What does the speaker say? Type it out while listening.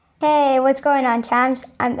what's going on, champs?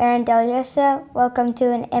 I'm Aaron Deliosa. Welcome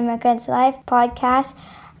to an Immigrant's Life podcast,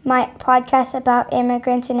 my podcast about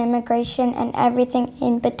immigrants and immigration and everything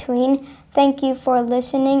in between. Thank you for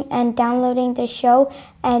listening and downloading the show,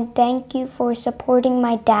 and thank you for supporting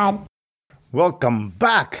my dad. Welcome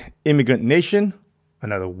back, Immigrant Nation.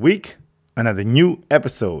 Another week, another new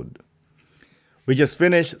episode. We just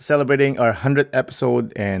finished celebrating our 100th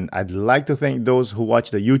episode, and I'd like to thank those who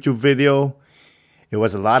watched the YouTube video. It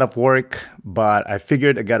was a lot of work, but I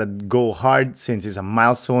figured I gotta go hard since it's a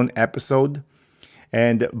milestone episode.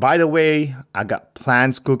 And by the way, I got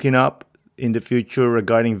plans cooking up in the future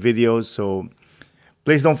regarding videos, so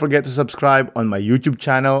please don't forget to subscribe on my YouTube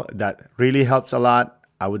channel. That really helps a lot.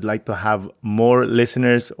 I would like to have more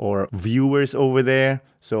listeners or viewers over there,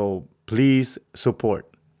 so please support.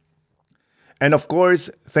 And of course,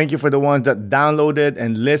 thank you for the ones that downloaded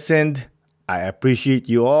and listened. I appreciate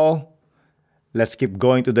you all. Let's keep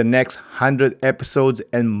going to the next 100 episodes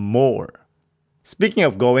and more. Speaking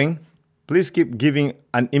of going, please keep giving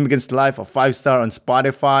An Immigrant's Life a 5-star on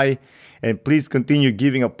Spotify, and please continue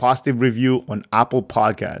giving a positive review on Apple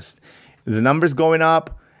Podcasts. The number's going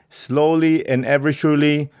up slowly and ever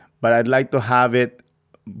surely, but I'd like to have it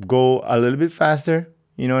go a little bit faster.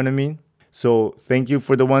 You know what I mean? So thank you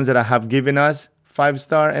for the ones that have given us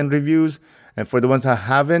 5-star and reviews, and for the ones that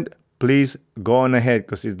haven't, please go on ahead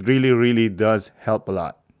because it really, really does help a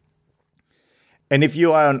lot. And if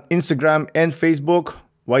you are on Instagram and Facebook,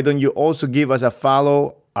 why don't you also give us a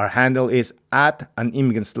follow? Our handle is at An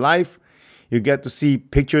Immigrant's Life. You get to see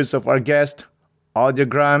pictures of our guests,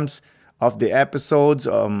 audiograms of the episodes.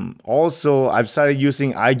 Also, I've started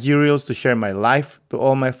using IG Reels to share my life to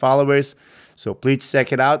all my followers. So please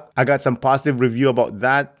check it out. I got some positive review about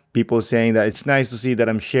that. People saying that it's nice to see that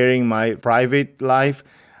I'm sharing my private life.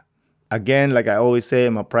 Again, like I always say,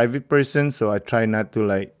 I'm a private person, so I try not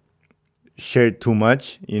to share too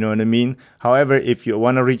much. You know what I mean? However, if you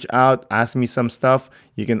want to reach out, ask me some stuff,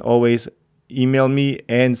 you can always email me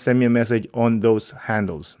and send me a message on those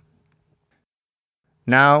handles.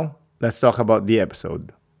 Now, let's talk about the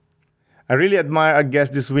episode. I really admire our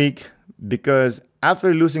guest this week because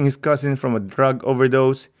after losing his cousin from a drug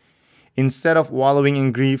overdose, instead of wallowing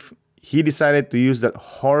in grief, he decided to use that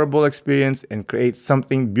horrible experience and create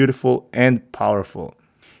something beautiful and powerful.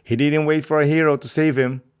 He didn't wait for a hero to save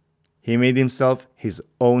him. He made himself his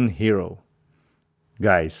own hero.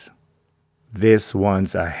 Guys, this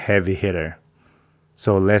one's a heavy hitter.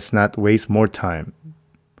 So let's not waste more time.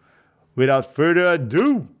 Without further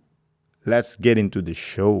ado, let's get into the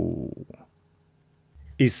show.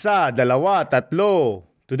 Isa, dalawa, tatlo.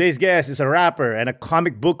 Today's guest is a rapper and a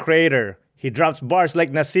comic book creator. He drops bars like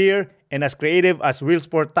Nasir and as creative as Will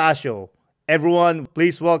Portacio. Everyone,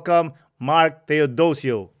 please welcome Mark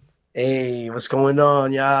Teodosio. Hey, what's going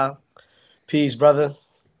on, y'all? Peace, brother.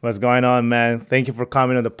 What's going on, man? Thank you for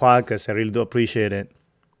coming on the podcast. I really do appreciate it.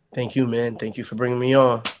 Thank you, man. Thank you for bringing me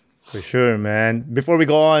on. For sure, man. Before we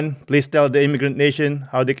go on, please tell the Immigrant Nation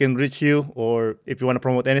how they can reach you, or if you want to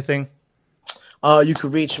promote anything. You can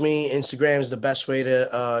reach me. Instagram is the best way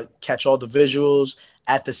to catch all the visuals.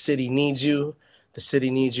 At The City Needs You. The City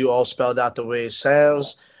Needs You, all spelled out the way it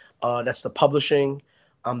sounds. That's the publishing.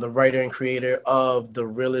 I'm the writer and creator of the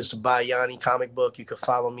realest Bayani comic book. You can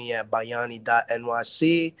follow me at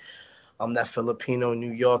bayani.nyc. I'm that Filipino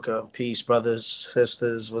New Yorker. Peace, brothers,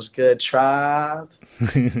 sisters. What's good, tribe?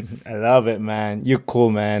 I love it, man. You're cool,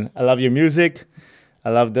 man. I love your music. I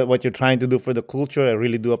love what you're trying to do for the culture. I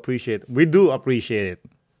really do appreciate it. We do appreciate it.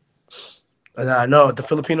 I know the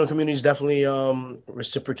Filipino community's definitely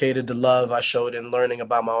reciprocated the love I showed in learning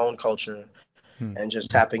about my own culture and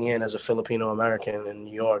just tapping in as a Filipino American in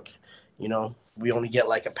New York. You know, we only get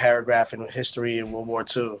like a paragraph in history in World War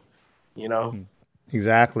II, you know?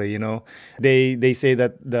 Exactly, you know. They say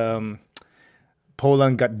that the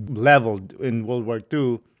Poland got leveled in World War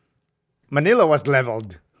II. Manila was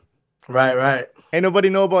leveled. Right. Ain't nobody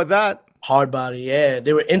know about that. Hard body, yeah.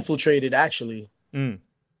 They were infiltrated, actually.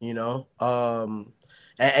 You know,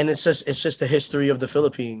 and it's just the history of the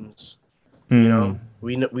Philippines. You know,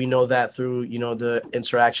 we know that through, you know, the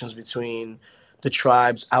interactions between the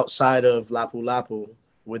tribes outside of Lapu-Lapu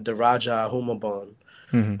with the Raja Humabon,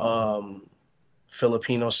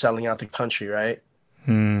 Filipinos selling out the country, right?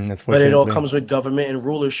 But it all comes with government and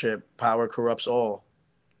rulership. Power corrupts all.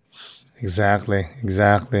 Exactly.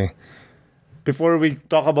 Before we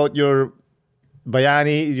talk about your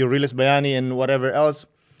Bayani, your realist Bayani and whatever else,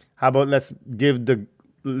 how about let's give the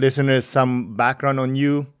listeners some background on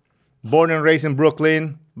you. Born and raised in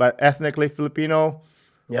Brooklyn, but ethnically Filipino.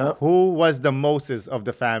 Yeah. Who was the Moses of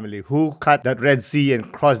the family? Who cut that Red Sea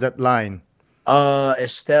and crossed that line?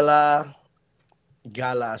 Estela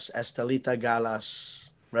Galas, Estelita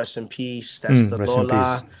Galas, rest in peace. That's the Rest in peace.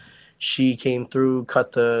 Lola. She came through,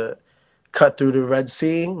 cut through the Red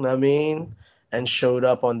Sea. Know what I mean, and showed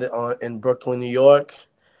up on in Brooklyn, New York,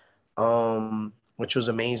 which was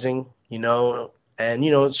amazing.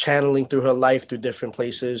 And channeling through her life through different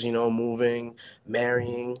places. Moving,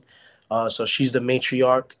 marrying. So she's the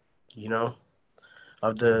matriarch. You know,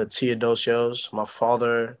 of the Teodosios. My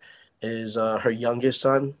father is her youngest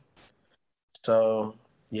son. So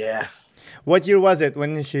yeah. What year was it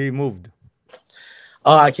when she moved?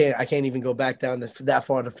 Oh, I can't even go back down that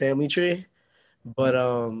far in the family tree. But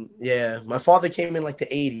yeah, my father came in like the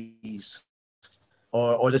 80s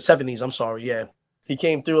or the 70s. I'm sorry. Yeah, he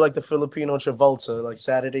came through like the Filipino Travolta, like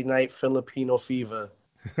Saturday Night Filipino Fever.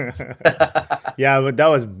 Yeah, but that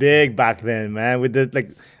was big back then, man. With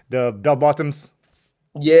the bell bottoms.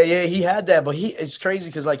 Yeah, yeah, he had that, but it's crazy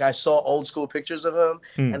because like I saw old school pictures of him,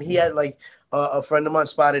 and he had like a friend of mine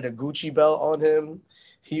spotted a Gucci belt on him.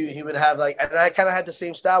 He would have like, and I kind of had the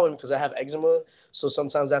same style with him because I have eczema, so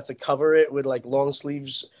sometimes I have to cover it with like long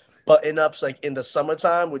sleeves button ups, like in the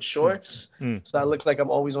summertime with shorts, so I look like I'm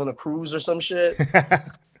always on a cruise or some shit.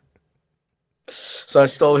 So I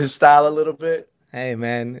stole his style a little bit. Hey,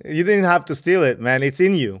 man, you didn't have to steal it, man. It's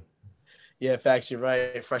in you. Yeah, facts, you're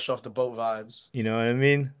right. Fresh off the boat vibes. You know what I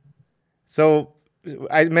mean? So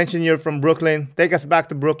I mentioned you're from Brooklyn. Take us back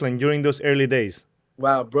to Brooklyn during those early days.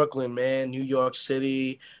 Wow, Brooklyn, man, New York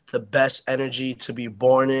City, the best energy to be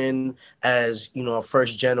born in as, a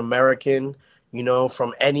first gen American,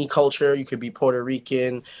 from any culture. You could be Puerto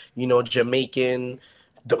Rican, Jamaican,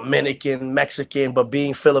 Dominican, Mexican, but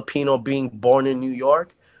being Filipino, being born in New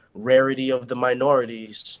York, rarity of the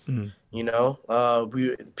minorities.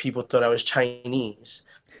 We people thought I was Chinese.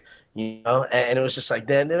 And it was just like,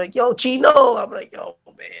 then they're like, yo, Chino. I'm like, yo,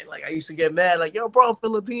 man, like I used to get mad, like, yo, bro, I'm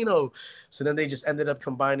Filipino. So then they just ended up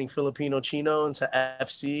combining Filipino Chino into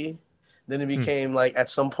FC. Then it became like at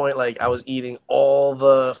some point, like I was eating all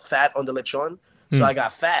the fat on the lechon. So I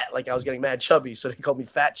got fat, like I was getting mad chubby. So they called me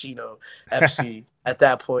Fat Chino FC at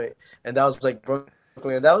that point. And that was like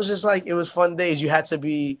Brooklyn. That was just like, it was fun days. You had to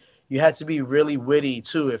be really witty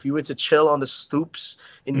too. If you were to chill on the stoops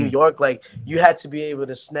in New York, like you had to be able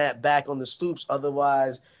to snap back on the stoops.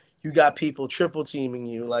 Otherwise, you got people triple teaming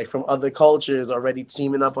you, like from other cultures already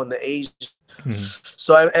teaming up on the Asian.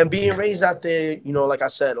 So and being raised out there, like I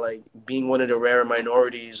said, like being one of the rare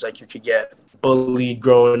minorities, like you could get bullied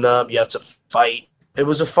growing up. You have to fight. It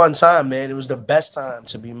was a fun time, man. It was the best time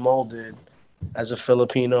to be molded as a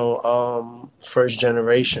Filipino first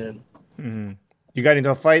generation. You got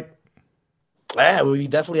into a fight? Yeah, we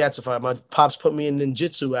definitely had to fight. My pops put me in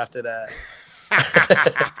ninjutsu after that.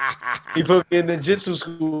 He put me in ninjutsu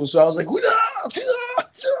school, so I was like,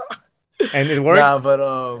 And it worked? nah, but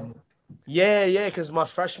yeah, because my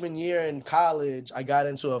freshman year in college, I got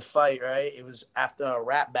into a fight. Right, it was after a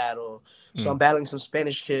rap battle, so I'm battling some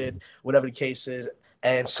Spanish kid, whatever the case is,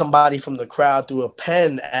 and somebody from the crowd threw a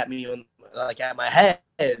pen at me at my head.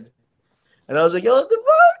 And I was like, yo, what the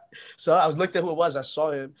fuck? So I was looked at who it was. I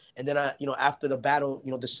saw him. And then after the battle,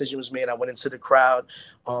 decision was made. I went into the crowd.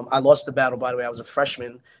 I lost the battle, by the way. I was a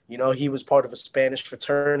freshman. He was part of a Spanish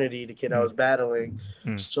fraternity, the kid I was battling.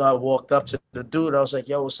 So I walked up to the dude. I was like,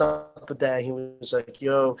 yo, what's up with that? He was like,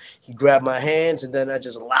 yo, he grabbed my hands. And then I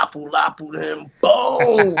just lapu him.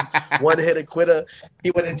 Boom. One hitter quitter.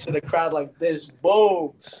 He went into the crowd like this.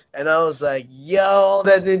 Boom. And I was like, yo,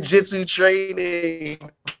 that ninjutsu training.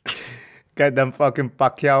 Got them fucking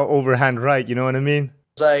Pacquiao overhand right, you know what I mean?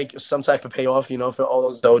 It's like some type of payoff, for all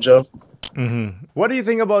those dojo. What do you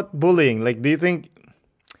think about bullying? Like, do you think,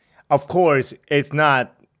 of course, it's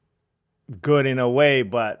not good in a way,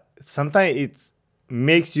 but sometimes it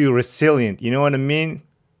makes you resilient, you know what I mean?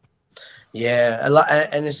 Yeah, a lot,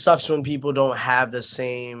 and it sucks when people don't have the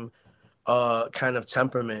same kind of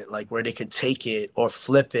temperament, like where they could take it or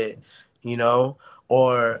flip it,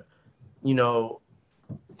 or you know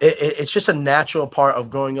it's just a natural part of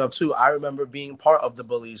growing up too. I remember being part of the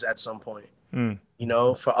bullies at some point.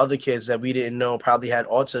 For other kids that we didn't know probably had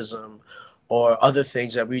autism or other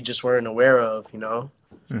things that we just weren't aware of.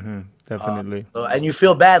 Definitely. And you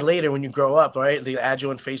feel bad later when you grow up, right? They add you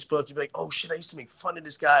on Facebook. You're like, oh shit, I used to make fun of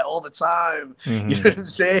this guy all the time. You know what I'm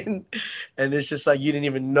saying? And it's just like you didn't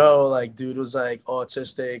even know, like, dude was like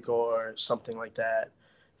autistic or something like that.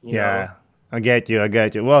 You know? I get you.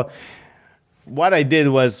 Well, what I did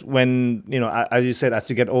was when, as you said, as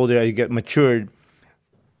you get older, as you get matured,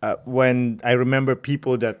 when I remember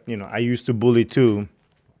people that, I used to bully too,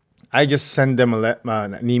 I just send them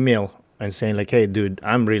an email and saying like, "Hey, dude,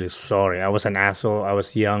 I'm really sorry. I was an asshole. I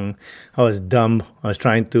was young. I was dumb. I was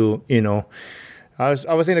trying to,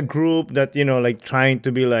 I was in a group that like trying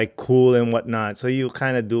to be like cool and whatnot. So you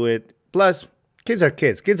kind of do it. Plus, kids are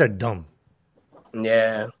kids. Kids are dumb.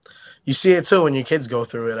 Yeah. You see it too when your kids go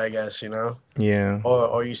through it, I guess, Yeah,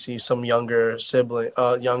 or you see some younger sibling,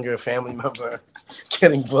 younger family member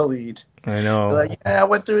getting bullied. I You're know. like, yeah, I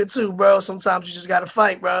went through it too, bro. Sometimes you just gotta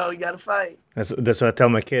fight, bro. You gotta fight. That's what I tell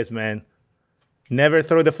my kids, man. Never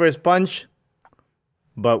throw the first punch,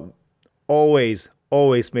 but always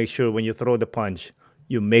make sure when you throw the punch,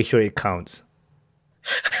 you make sure it counts.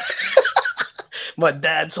 My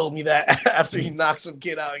dad told me that after he knocked some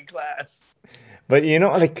kid out in class. But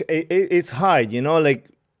like it's hard. Like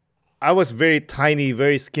I was very tiny,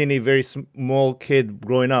 very skinny, very small kid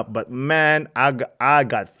growing up. But man, I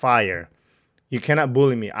got fire. You cannot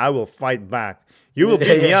bully me. I will fight back. You will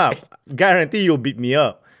beat me up. Guarantee you'll beat me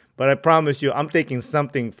up. But I promise you, I'm taking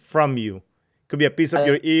something from you. Could be a piece of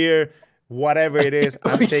your ear, whatever it is. A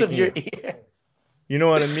I'm piece of taking your it. ear. You know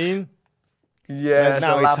what I mean? Yeah,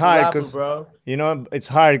 Now so it's hard lapu-lapu, because bro. it's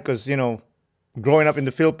hard because growing up in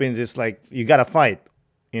the Philippines, it's like you gotta fight,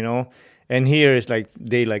 and here it's like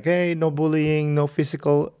they like, hey, no bullying, no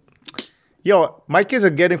physical. Yo, my kids are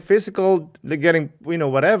getting physical, they're getting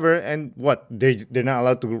whatever, and what they're not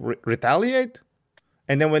allowed to retaliate,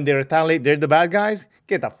 and then when they retaliate, they're the bad guys.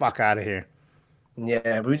 Get the fuck out of here.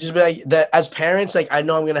 Yeah, we just be like that as parents. Like, I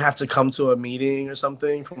know I'm gonna have to come to a meeting or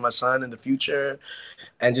something for my son in the future,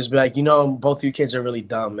 and just be like, both of you kids are really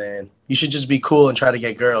dumb, man. You should just be cool and try to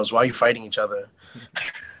get girls. Why are you fighting each other?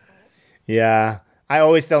 Yeah, I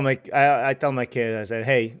always I tell my kids, I said,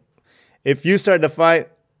 hey, if you start the fight,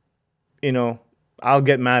 I'll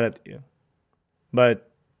get mad at you.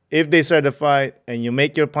 But if they start the fight and you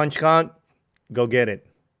make your punch count, go get it.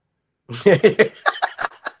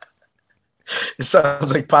 It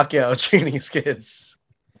sounds like Pacquiao training his kids.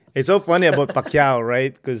 It's so funny about Pacquiao,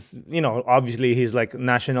 right? Because, obviously he's like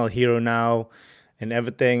national hero now and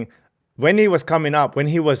everything. When he was coming up, when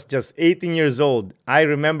he was just 18 years old, I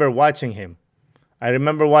remember watching him.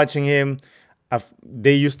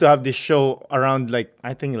 They used to have this show around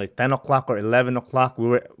I think 10 o'clock or 11 o'clock.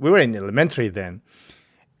 We were in elementary then.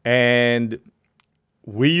 And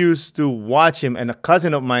we used to watch him, and a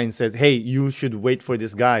cousin of mine said, hey, you should wait for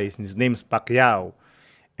this guy. His name's Pacquiao.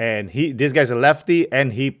 And this guy's a lefty,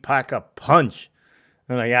 and he pack a punch.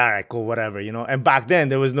 I'm like, all right, cool, whatever, And back then,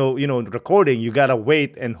 there was no, recording. You got to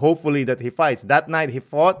wait, and hopefully that he fights. That night, he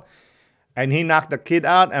fought, and he knocked the kid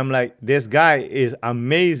out. I'm like, this guy is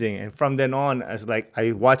amazing. And from then on,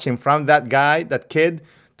 I watch him from that kid,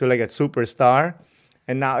 to a superstar.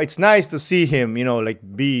 And now it's nice to see him,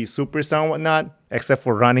 be superstar and whatnot, except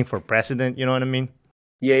for running for president. You know what I mean?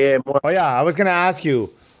 Yeah, more. Oh, yeah. I was going to ask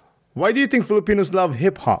you, why do you think Filipinos love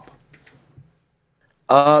hip hop?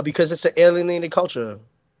 Because it's an alienated culture,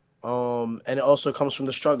 and it also comes from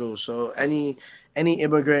the struggle. So any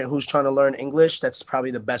immigrant who's trying to learn English, that's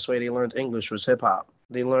probably the best way they learned English was hip hop.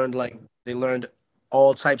 They learned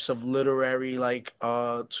all types of literary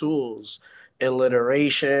tools,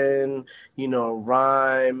 alliteration,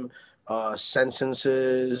 rhyme,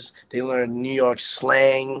 sentences. They learned New York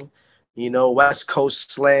slang, West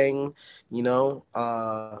Coast slang, and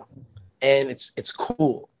it's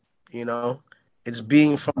cool, It's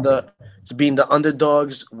being the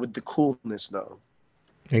underdogs with the coolness, though.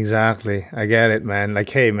 Exactly. I get it, man. Like,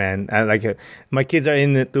 hey, man, my kids are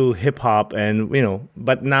into hip hop, and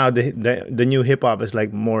but now the new hip hop is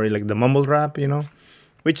more like the mumble rap,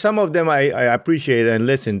 which some of them I appreciate and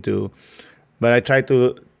listen to, but I try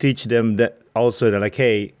to teach them that also that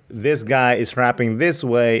hey, this guy is rapping this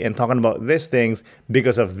way and talking about these things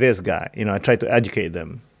because of this guy. I try to educate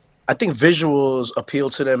them. I think visuals appeal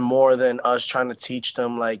to them more than us trying to teach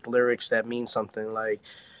them lyrics that mean something.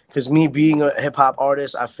 Because me being a hip hop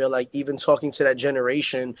artist, I feel like even talking to that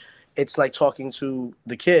generation, it's like talking to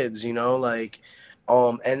the kids, and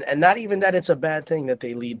not even that it's a bad thing that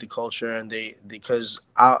they lead the culture, and because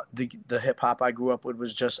the hip hop I grew up with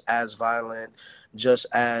was just as violent, just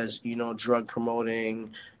as drug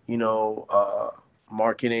promoting,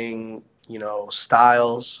 marketing,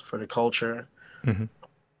 styles for the culture. Mm-hmm.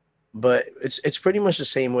 But it's pretty much the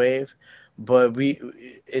same wave. But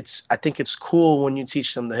I think it's cool when you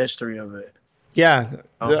teach them the history of it. Yeah,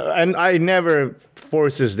 and I never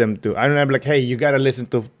forces them to. I don't have hey, you gotta listen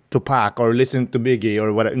to Pac or listen to Biggie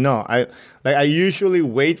or whatever. No, I usually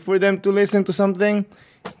wait for them to listen to something,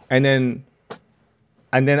 and then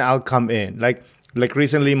I'll come in. Like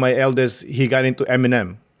recently, my eldest, he got into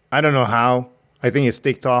Eminem. I don't know how. I think it's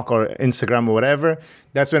TikTok or Instagram or whatever.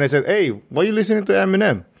 That's when I said, hey, why are you listening to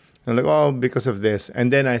Eminem? I'm like, oh, because of this.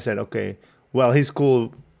 And then I said, okay, well, he's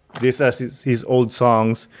cool. These are his old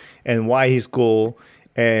songs and why he's cool.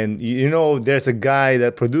 And there's a guy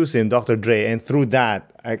that produced him, Dr. Dre, and through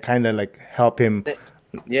that, I kind of like help him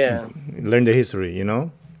Yeah, learn the history.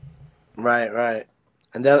 right, right.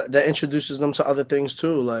 And that introduces them to other things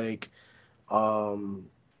too, like um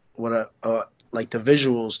what like the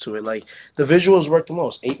visuals to it. Like the visuals work the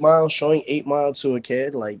most. 8 Mile, showing 8 Mile to a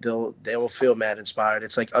kid, like they'll feel mad inspired.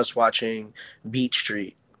 It's like us watching Beat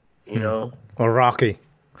Street, you know, Or Rocky.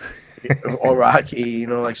 or Rocky,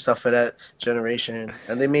 like stuff for that generation.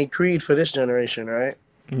 And they made Creed for this generation, right?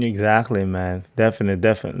 Exactly, man. Definitely,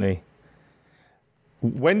 definitely.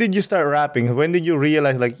 When did you start rapping? When did you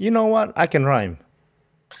realize, like, you know what? I can rhyme.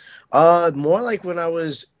 More like when I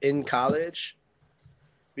was in college,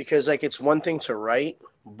 because like it's one thing to write,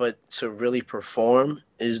 but to really perform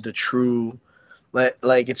is the true,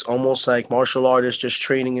 like it's almost like martial artists just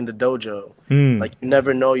training in the dojo. Like you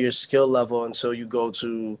never know your skill level until you go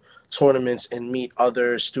to tournaments and meet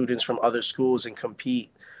other students from other schools and compete,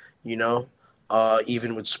 you know?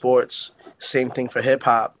 Even with sports. Same thing for hip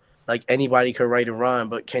hop. Like anybody could write a rhyme,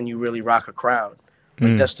 but can you really rock a crowd?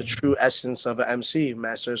 Like that's the true essence of an MC,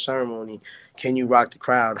 master of ceremony. Can you rock the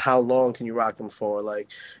crowd? How long can you rock them for? Like,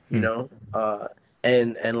 you know,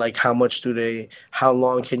 and like how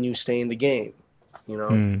long can you stay in the game? You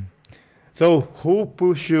know? So, who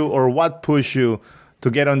pushed you or what pushed you to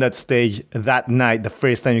get on that stage that night, the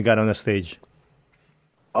first time you got on the stage?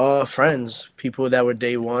 Friends, people that were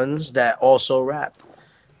day ones that also rap.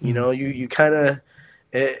 You know, you kind of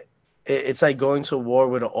it's like going to war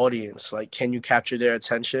with an audience. Like, can you capture their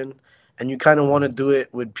attention? And you kind of want to do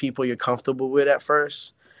it with people you're comfortable with at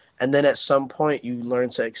first, and then at some point you learn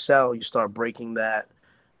to excel. You start breaking that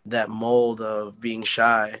mold of being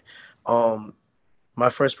shy. Um, my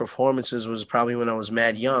first performances was probably when I was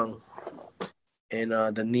mad young in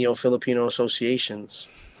the Neo Filipino associations.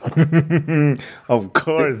 Of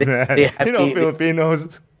course, man. They had me,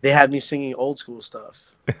 Filipinos. they had me singing old school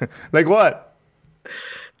stuff. Like what?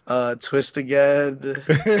 Twist again.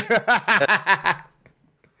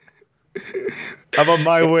 How about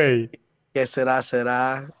My Way? Que sera,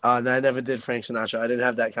 sera. No, I never did Frank Sinatra. I didn't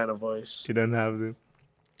have that kind of voice. You don't have to.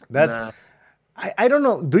 That's Nah. I don't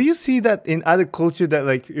know. Do you see that in other culture that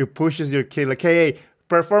like it pushes your kid like, hey,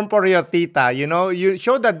 perform for your tita, you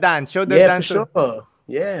show the dance, show the Yeah, dance. for sure.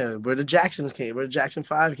 Yeah, where the Jackson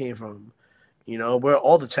 5 came from. Where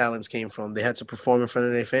all the talents came from. They had to perform in front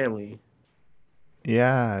of their family.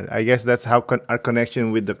 Yeah, I guess that's how our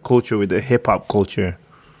connection with the culture, with the hip hop culture.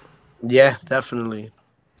 Yeah, definitely.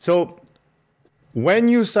 So, when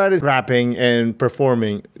you started rapping and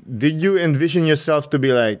performing, did you envision yourself to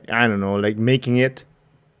be like, I don't know, like making it?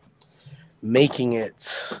 Making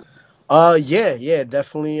it. Yeah,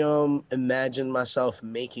 definitely imagine myself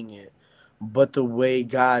making it. But the way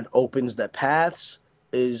God opens the paths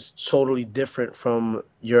is totally different from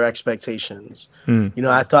your expectations.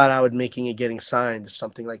 I thought I would making it getting signed,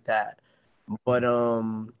 something like that. But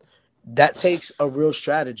that takes a real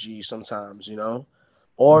strategy sometimes.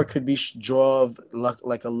 Or it could be draw of luck,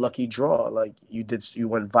 like a lucky draw. Like you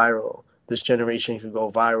went viral. This generation could go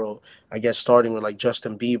viral. I guess starting with like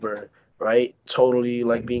Justin Bieber, right? Totally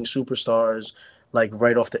like being superstars, like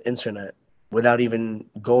right off the internet, without even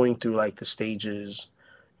going through like the stages,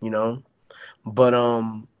 you know. But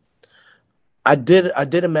I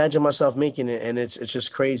did imagine myself making it, and it's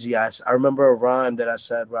just crazy. I remember a rhyme that I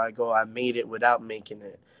said where I go, I made it without making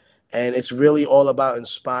it, and it's really all about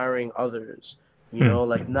inspiring others.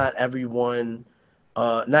 Like not everyone's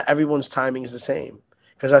timing is the same.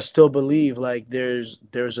 Because I still believe like there's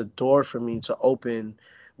a door for me to open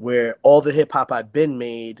where all the hip hop I've been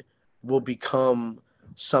made will become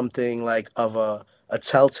something like of a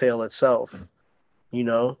telltale itself.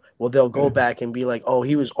 Well, they'll go back and be like, oh,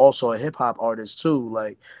 he was also a hip hop artist too,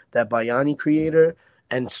 like that Bayani creator,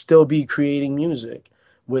 and still be creating music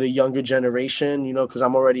with a younger generation, because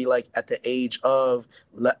I'm already like at the age of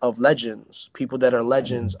legends, people that are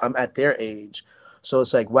legends. I'm at their age. So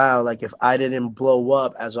it's like, wow, like if I didn't blow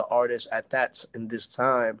up as an artist in this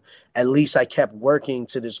time, at least I kept working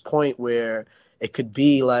to this point where it could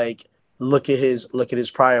be like, look at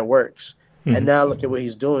his prior works. And now look at what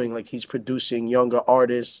he's doing. Like he's producing younger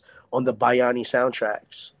artists on the Bayani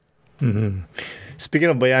soundtracks. Speaking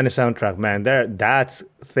of Bayani soundtrack, man, that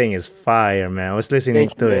thing is fire, man. I was listening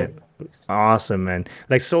Thank you, to man. it. Awesome, man.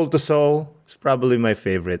 Like Soul to Soul is probably my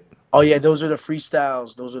favorite. Oh yeah, those are the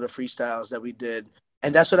freestyles. Those are the freestyles that we did.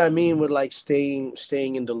 And that's what I mean with like staying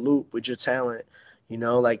in the loop with your talent,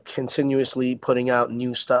 like continuously putting out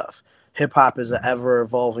new stuff. Hip hop is an ever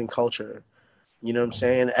evolving culture. You know what I'm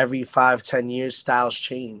saying? Every 5, 10 years, styles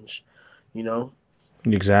change. You know,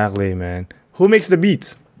 Exactly, man. Who makes the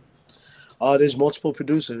beats? there's multiple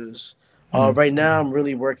producers. Mm. Right now, I'm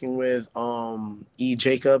really working with E.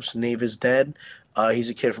 Jacobs. Nave is dead. He's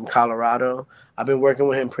a kid from Colorado. I've been working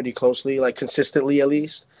with him pretty closely, like consistently at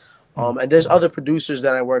least. Mm. And there's other producers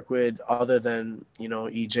that I work with other than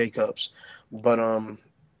E. Jacobs, but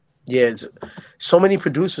yeah, so many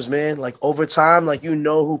producers, man. Like over time, like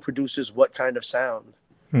who produces what kind of sound,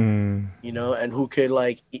 Mm. and who could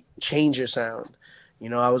like change your sound.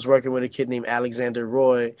 I was working with a kid named Alexander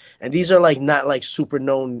Roy, and these are like not like super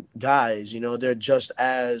known guys. They're just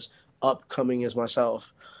as upcoming as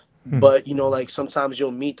myself. Mm. But like sometimes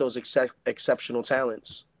you'll meet those exceptional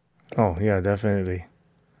talents. Oh, yeah, definitely.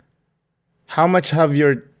 How much have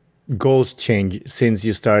your goals changed since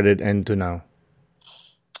you started and to now?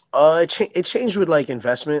 It changed with like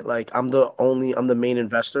investment. Like I'm the main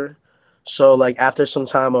investor. So like after some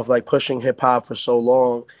time of like pushing hip hop for so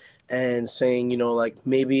long and saying, like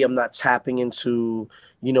maybe I'm not tapping into,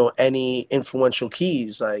 any influential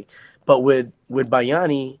keys. Like, but with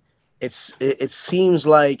Bayani, it seems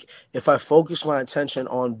like if I focus my attention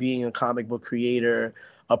on being a comic book creator,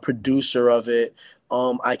 a producer of it,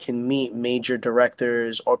 I can meet major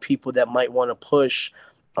directors or people that might want to push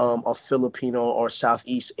a Filipino or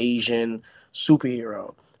Southeast Asian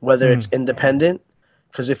superhero, whether it's Mm. independent.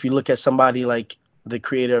 Because if you look at somebody like the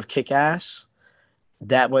creator of Kick Ass,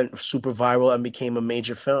 that went super viral and became a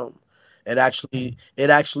major film. It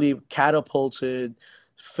actually catapulted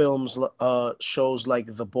films, shows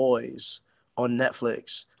like The Boys on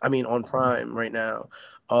Netflix. I mean, on Prime right now.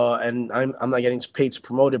 And I'm not getting paid to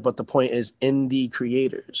promote it, but the point is, indie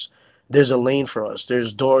creators, there's a lane for us.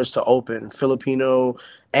 There's doors to open. Filipino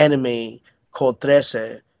anime called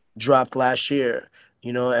Trece dropped last year,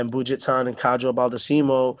 and Bujitan and Kajo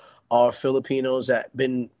Baldacimo are Filipinos that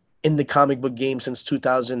been in the comic book game since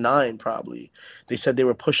 2009, probably. They said they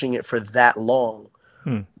were pushing it for that long.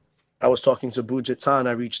 Mm. I was talking to Bujitan.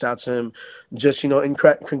 I reached out to him just, in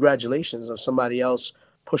congratulations of somebody else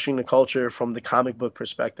pushing the culture from the comic book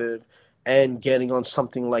perspective and getting on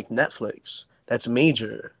something like Netflix. That's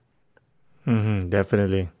major. Hmm.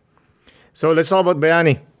 Definitely. So let's talk about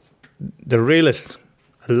Bayani, the realist.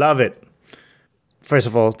 I love it. First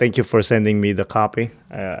of all, thank you for sending me the copy.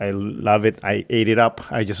 I love it. I ate it up.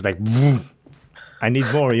 I just like, I need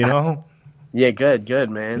more, Yeah, good,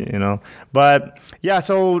 man. you know. But yeah,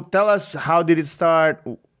 so tell us, how did it start?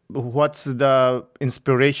 What's the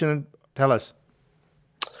inspiration? Tell us.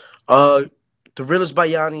 Uh, the Realist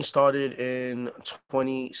Bayani started in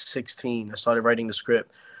 2016. I started writing the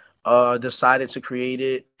script. Decided to create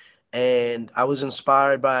it, and I was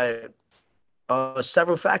inspired by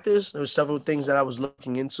several factors. There were several things that I was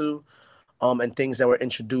looking into, and things that were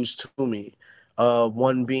introduced to me.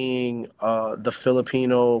 One being the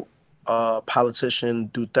Filipino politician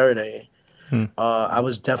Duterte. Hmm. I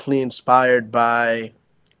was definitely inspired by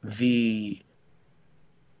the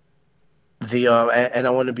and I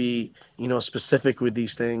want to be specific with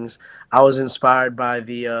these things. I was inspired by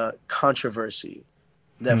the controversy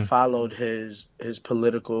that Hmm. followed his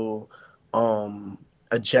political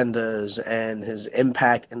agendas and his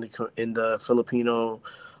impact in the Filipino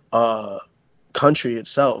uh, country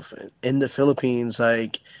itself. In the Philippines,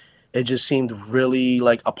 like it just seemed really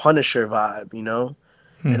like a Punisher vibe. And I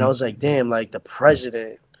Hmm. was like, damn, like the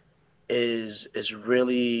president is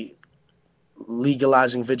really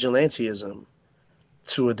legalizing vigilantism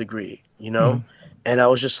to a degree. Hmm. And I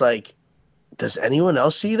was just like, does anyone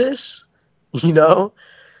else see this? You know?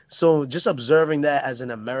 So just observing that as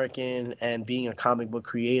an American and being a comic book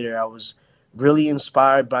creator, I was really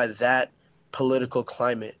inspired by that political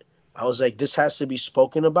climate. I was like, this has to be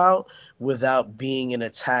spoken about without being an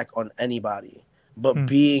attack on anybody, but Hmm.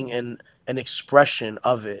 being an expression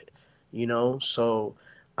of it. So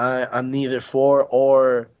I'm neither for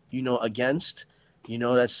or against.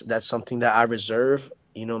 That's something that I reserve.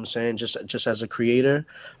 You know what I'm saying? Just as a creator,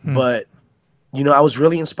 Hmm. but I was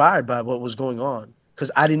really inspired by what was going on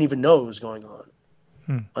because I didn't even know it was going on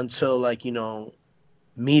Hmm. until like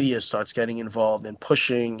media starts getting involved and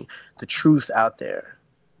pushing the truth out there.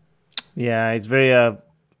 Yeah, it's very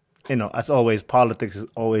as always, politics is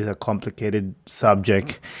always a complicated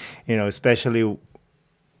subject. Especially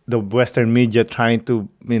the Western media trying to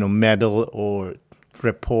meddle or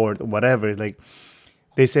report whatever. Like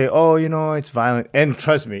they say, oh, it's violent, and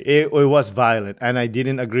trust me, it was violent, and I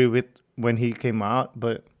didn't agree with when he came out,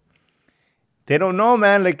 but they don't know,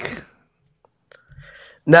 man. Like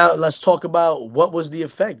Now let's talk about what was the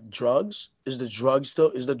effect. Drugs? Is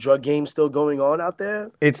the drug game still going on out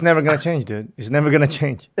there? it's never gonna change, dude. It's never gonna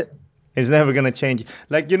change. It's never gonna change.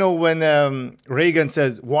 Like when Reagan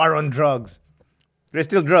says war on drugs, there's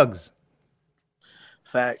still drugs.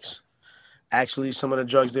 Facts. Actually, some of the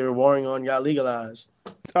drugs they were warring on got legalized.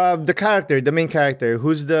 The main character,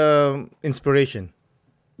 who's the inspiration?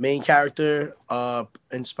 Main character,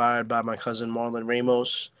 inspired by my cousin Marlon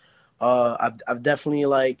Ramos. I've definitely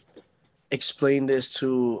like explained this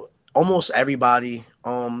to almost everybody.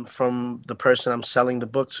 From the person I'm selling the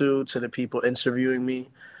book to the people interviewing me.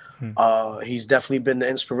 He's definitely been the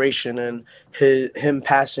inspiration, and him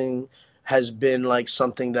passing has been like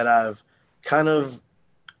something that I've kind of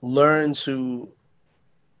learned to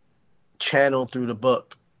channel through the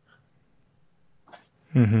book.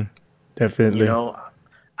 Definitely. You know,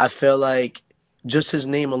 I feel like just his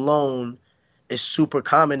name alone is super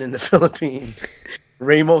common in the Philippines.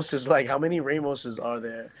 Ramos is like, how many Ramoses are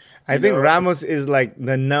there? I think Ramos is like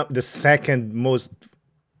the second most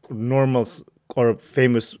normal or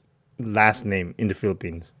famous last name in the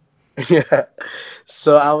Philippines. Yeah.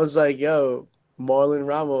 So I was like, yo, Marlon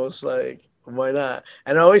Ramos, like, why not?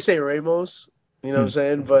 And I always say Ramos, you know what I'm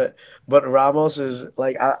saying? But Ramos is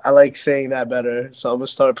like, I like saying that better. So I'm gonna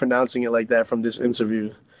start pronouncing it like that from this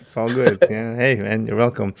interview. It's all good. Yeah. Hey, man, you're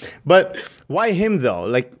welcome. But why him though?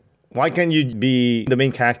 Like, why can't you be the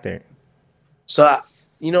main character? So,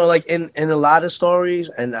 like in a lot of stories,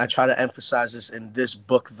 and I try to emphasize this in this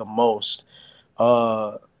book the most,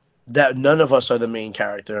 that none of us are the main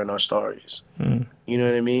character in our stories. You know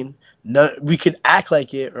what I mean? We could act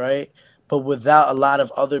like it, right? But without a lot of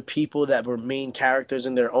other people that were main characters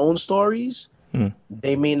in their own stories,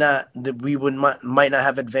 they might not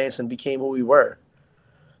have advanced and became who we were.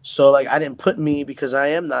 So like I didn't put me because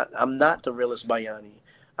I'm not the realest Bayani.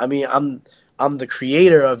 I mean, I'm the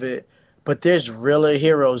creator of it, but there's realer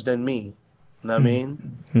heroes than me. You know what I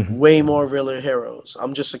mean? Way more realer heroes.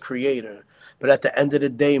 I'm just a creator. But at the end of the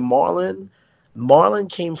day, Marlon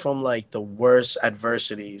came from like the worst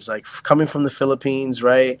adversities, like coming from the Philippines,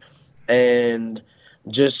 right? And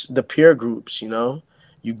just the peer groups, you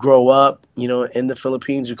grow up, in the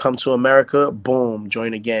Philippines, you come to America, boom,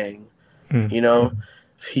 join a gang.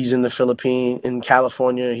 He's in the Philippines, in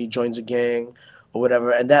California, he joins a gang or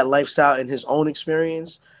whatever. And that lifestyle and his own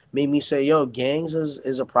experience made me say, yo, gangs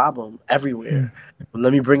is a problem everywhere.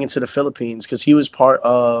 Let me bring it to the Philippines, because he was part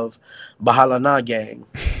of Bahala Na gang,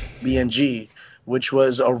 BNG, which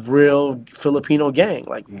was a real Filipino gang,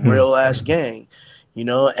 like real ass gang,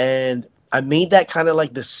 and I made that kind of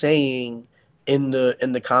like the saying in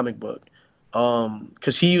the comic book.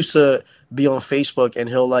 Because he used to be on Facebook and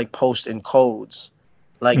he'll like post in codes,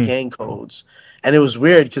 like gang codes. And it was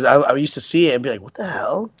weird because I used to see it and be like, what the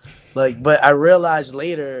hell? Like, but I realized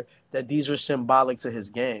later that these were symbolic to his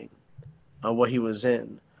gang, what he was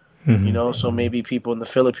in. So maybe people in the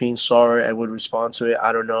Philippines saw it and would respond to it.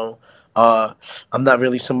 I don't know. I'm not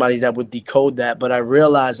really somebody that would decode that, but I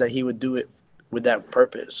realized that he would do it with that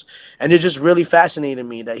purpose. And it just really fascinated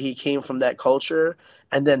me that he came from that culture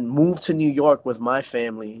and then moved to New York with my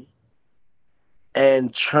family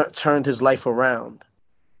and turned his life around.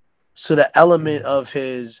 So the element of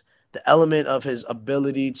his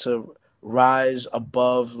ability to rise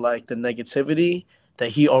above like the negativity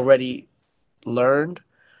that he already learned,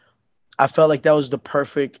 I felt like that was the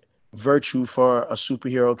perfect virtue for a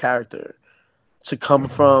superhero character, to come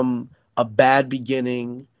from a bad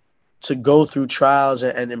beginning, to go through trials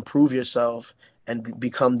and improve yourself and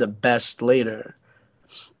become the best later,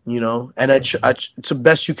 and it's the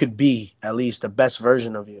best you could be, at least the best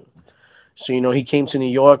version of you. So, he came to New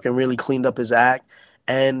York and really cleaned up his act,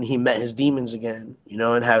 and he met his demons again,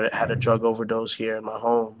 and had a drug overdose here in my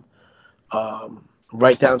home,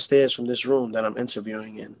 right downstairs from this room that I'm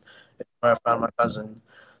interviewing in, where I found my cousin.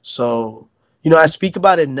 So, I speak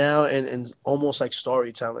about it now and almost like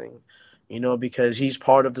storytelling, because he's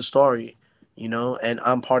part of the story, and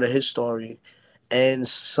I'm part of his story. And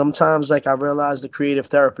sometimes, like, I realize the creative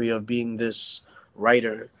therapy of being this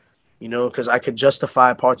writer, because I could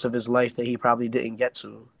justify parts of his life that he probably didn't get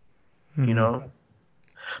to, So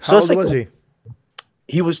how old was he?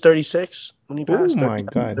 He was 36 when he passed. Oh, my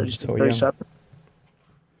God. 36, So 37.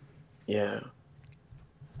 Yeah.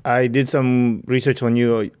 I did some research on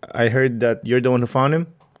you. I heard that you're the one who found him.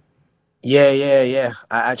 Yeah.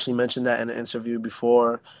 I actually mentioned that in an interview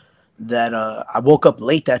before, that I woke up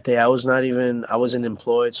late that day. I wasn't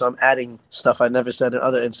employed. So I'm adding stuff I never said in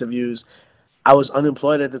other interviews. I was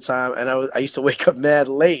unemployed at the time, and I used to wake up mad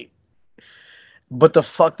late. But the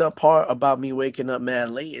fucked up part about me waking up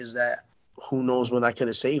mad late is that who knows when I could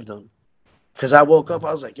have saved him. Because I woke up,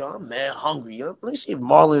 I was like, yo, I'm mad hungry. Let me see if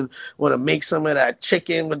Marlon want to make some of that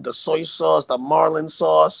chicken with the soy sauce, the Marlon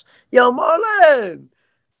sauce. Yo, Marlon,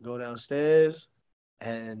 Go downstairs,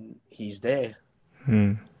 and he's there.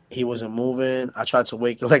 Hmm. He wasn't moving. I tried to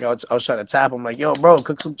wake, like I was trying to tap him, like, "Yo, bro,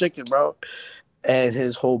 cook some chicken, bro." And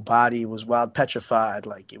his whole body was wild petrified,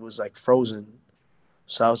 like it was like frozen.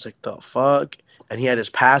 So I was like, "The fuck?" And he had his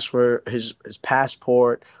password, his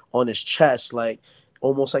passport on his chest, like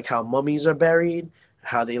almost like how mummies are buried.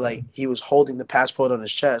 How they like he was holding the passport on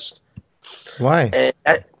his chest, Why? and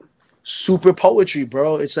that, super poetry,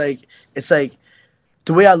 bro. It's like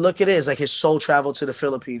the way I look at it is like his soul traveled to the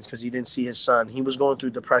Philippines because he didn't see his son. He was going through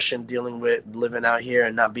depression, dealing with living out here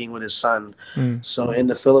and not being with his son. Hmm. So in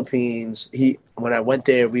the Philippines, he when I went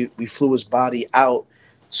there, we flew his body out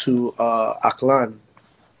to Aklan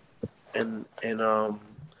in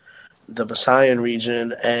the Visayan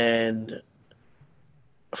region, and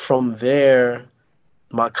from there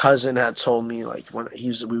my cousin had told me like when we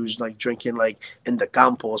was like drinking like in the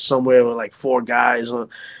campo or somewhere with like four guys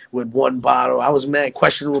with one bottle. I was mad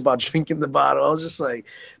questionable about drinking the bottle. I was just like,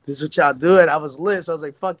 "This is what y'all doing." I was lit. So I was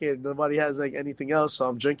like, "Fuck it." Nobody has like anything else, so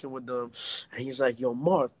I'm drinking with them. And he's like, "Yo,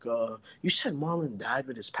 Mark, you said Marlon died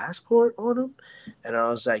with his passport on him?" And I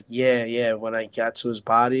was like, "Yeah, yeah." When I got to his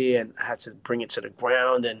body and I had to bring it to the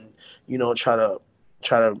ground and try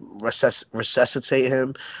to resuscitate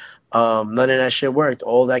him. None of that shit worked.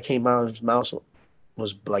 All that came out of his mouth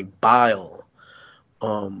was like bile.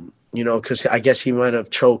 Because I guess he might have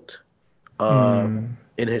choked Hmm.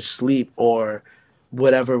 in his sleep or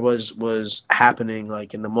whatever was happening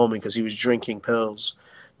like in the moment because he was drinking pills.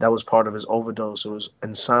 That was part of his overdose. It was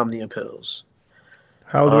insomnia pills.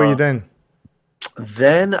 How old were you then?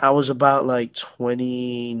 Then I was about like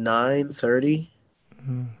 29, 30.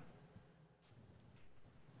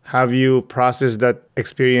 Have you processed that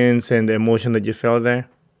experience and the emotion that you felt there?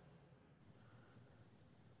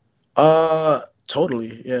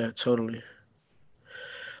 Totally. Yeah, totally.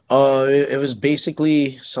 It was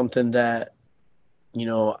basically something that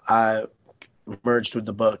I merged with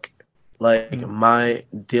the book. Like Hmm. my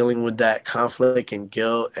dealing with that conflict and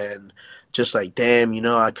guilt and just like, damn,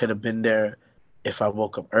 I could have been there if I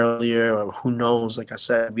woke up earlier or who knows. Like I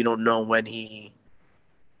said, we don't know when he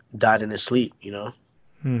died in his sleep.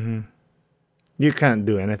 Hmm. You can't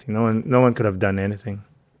do anything. No one could have done anything.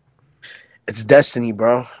 It's destiny,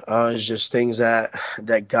 bro. It's just things that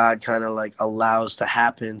God kind of like allows to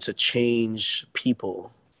happen to change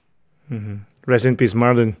people. Rest in peace,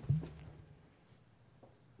 Marlon.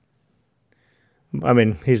 I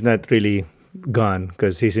mean, he's not really gone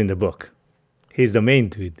because he's in the book. He's the main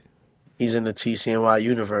dude. He's in the TCNY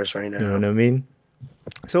universe right You know now. what I mean?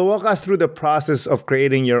 So walk us through the process of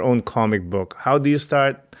creating your own comic book. How do you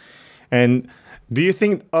start? And do you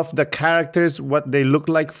think of the characters, what they look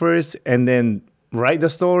like first, and then write the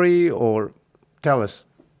story, or tell us?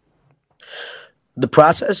 The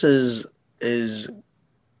process is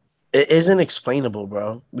it isn't explainable,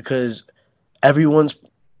 bro, because everyone's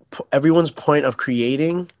everyone's point of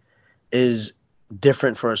creating is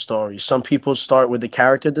different for a story. Some people start with the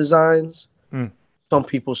character designs, Mm. some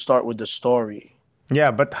people start with the story.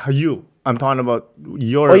 Yeah, but you. I'm talking about Oh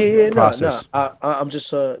your yeah, yeah, no, no. process. I'm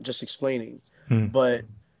just explaining, Mm. but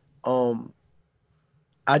um,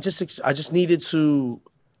 I just needed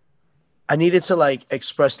to like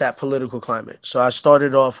express that political climate. So I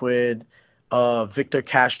started off with Victor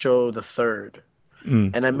Castro the third.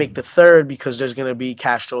 Mm. And I make the third because there's gonna be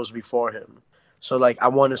Castros before him. So like I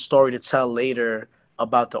want a story to tell later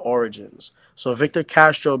about the origins. So Victor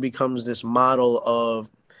Castro becomes this model of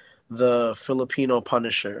the Filipino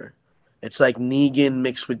Punisher. It's like Negan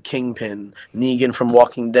mixed with Kingpin. Negan from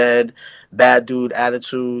Walking Dead, bad dude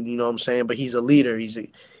attitude, you know what I'm saying? But he's a leader.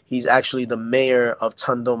 He's actually the mayor of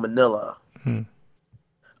Tondo, Manila, Mm.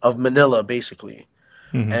 of Manila basically.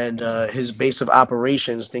 Mhm. And his base of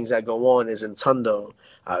operations, things that go on, is in Tondo.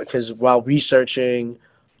 Because while researching,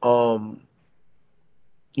 um,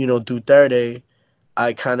 Duterte,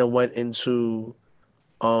 I kind of went into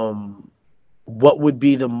um, what would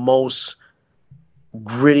be the most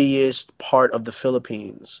grittiest part of the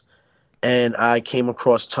Philippines, and I came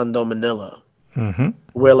across Tondo, Manila, Mhm.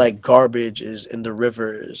 where like garbage is in the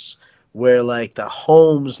rivers, where like the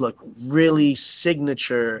homes look really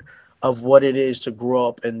signature of what it is to grow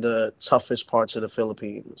up in the toughest parts of the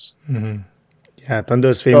Philippines. Yeah, Tondo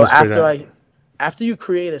is So famous for that. after you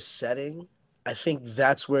create a setting, I think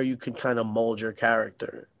that's where you can kind of mold your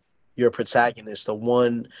character, your protagonist, the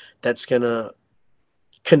one that's gonna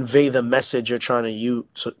convey the message you're trying to use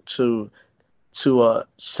to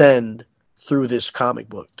send through this comic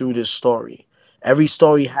book, through this story. Every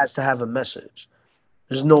story has to have a message.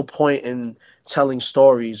 There's no point in telling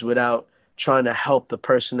stories without trying to help the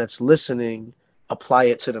person that's listening apply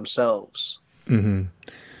it to themselves.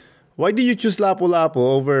 Why did you choose Lapu-Lapu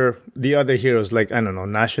over the other heroes, like, I don't know,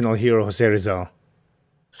 national hero Jose Rizal?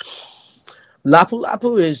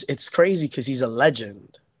 Lapu-Lapu it's crazy because he's a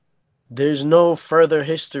legend. There's no further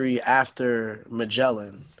history after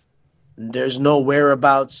Magellan. There's no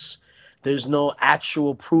whereabouts. There's no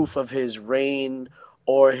actual proof of his reign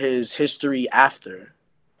or his history after,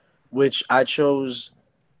 which I chose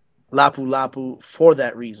Lapu-Lapu for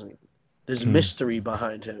that reason. There's mystery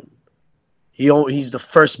behind him. He's the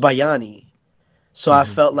first Bayani. So I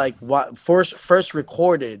felt like first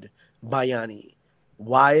recorded Bayani.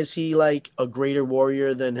 Why is he like a greater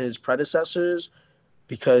warrior than his predecessors?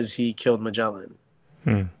 Because he killed Magellan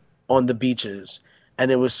on the beaches.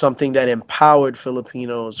 And it was something that empowered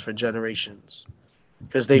Filipinos for generations.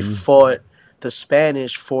 Because they fought the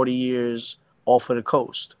Spanish 40 years off of the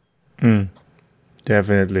coast.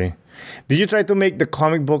 Definitely. Did you try to make the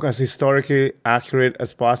comic book as historically accurate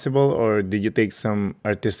as possible, or did you take some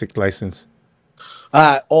artistic license?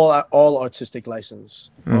 All artistic license.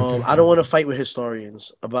 I don't want to fight with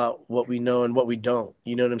historians about what we know and what we don't.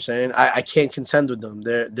 You know what I'm saying? I can't contend with them.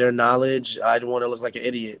 Their knowledge. I don't want to look like an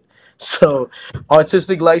idiot. So,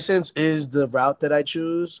 artistic license is the route that I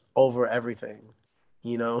choose over everything.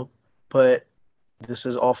 You know, but this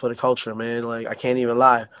is all for the culture, man. Like I can't even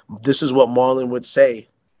lie. This is what Marlon would say.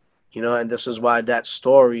 You know, and this is why that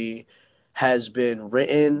story has been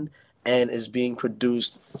written and is being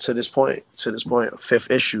produced to this point, fifth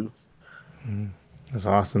issue. That's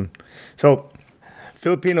awesome. So,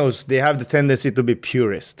 Filipinos, they have the tendency to be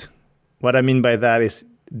purist. What I mean by that is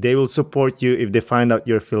they will support you if they find out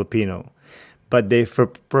you're Filipino, but they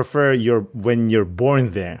prefer when you're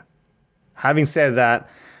born there. Having said that,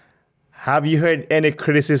 have you heard any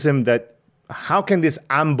criticism that how can this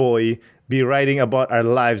Amboy be writing about our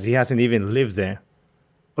lives? He hasn't even lived there.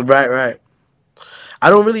 Right. I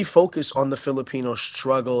don't really focus on the Filipino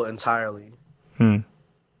struggle entirely. I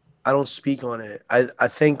don't speak on it. I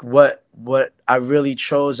think what I really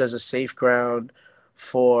chose as a safe ground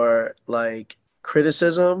for like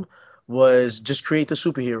criticism was just create the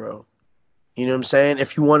superhero. You know what I'm saying?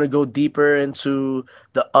 If you want to go deeper into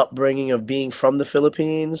the upbringing of being from the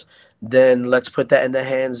Philippines, then let's put that in the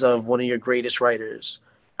hands of one of your greatest writers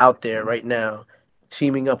out there right now,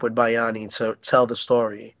 teaming up with Bayani to tell the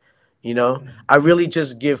story. You know, I really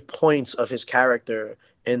just give points of his character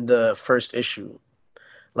in the first issue,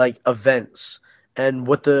 like events and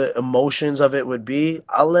what the emotions of it would be.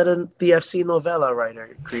 I'll let the FC novella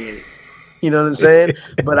writer create. You know what I'm saying?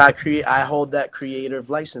 But I hold that creative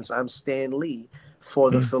license. I'm Stan Lee for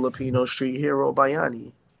the Filipino street hero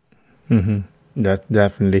Bayani. That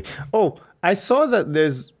definitely. Oh, I saw that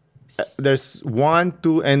there's 1,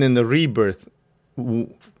 2, and then the rebirth.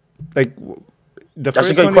 Like the That's first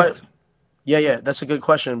a good one question. Yeah, that's a good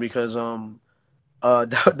question because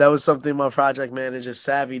that was something my project manager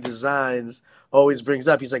Savvy Designs always brings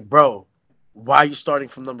up. He's like, bro, why are you starting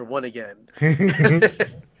from number 1 again?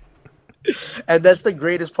 And that's the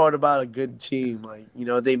greatest part about a good team. Like, you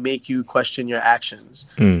know, they make you question your actions.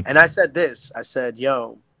 And I said this. I said,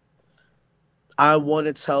 yo, I want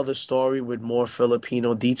to tell the story with more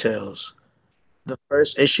Filipino details. The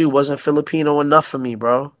first issue wasn't Filipino enough for me,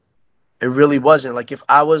 bro. It really wasn't. Like, if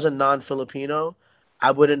I was a non-Filipino,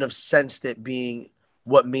 I wouldn't have sensed it being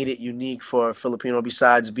what made it unique for a Filipino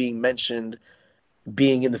besides being mentioned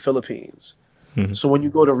being in the Philippines. So when you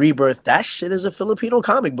go to Rebirth, that shit is a Filipino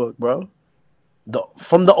comic book, bro.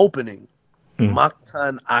 From the opening,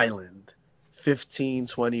 Mactan Island,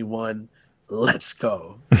 1521, let's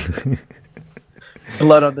go.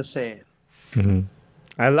 Blood on the sand.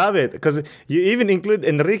 I love it because you even include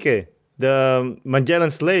Enrique, the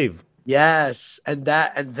Magellan slave. Yes, and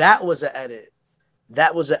that was an edit.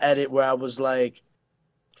 That was an edit where I was like,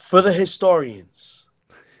 for the historians,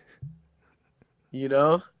 you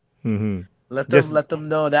know, let them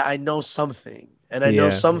know that I know something, and I know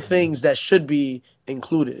some things that should be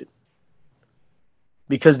included,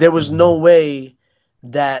 because there was no way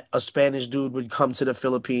that a Spanish dude would come to the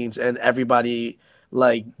Philippines and everybody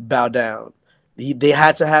like bow down. They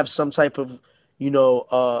had to have some type of, you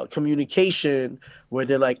know, communication where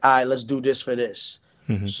they're like, all right, let's do this for this.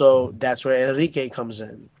 So that's where Enrique comes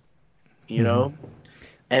in, you know?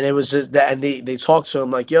 And it was just that, and they talked to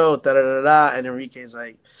him like, yo, da-da-da-da, and Enrique's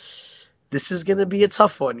like, this is going to be a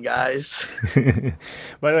tough one, guys.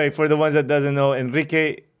 By the way, for the ones that doesn't know,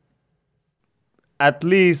 Enrique, at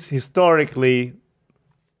least historically,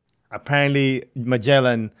 apparently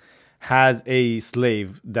Magellan has a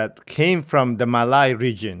slave that came from the Malay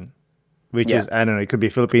region, which is, I don't know, it could be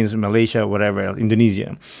Philippines, Malaysia, whatever,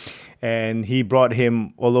 Indonesia. And he brought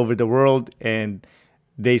him all over the world, and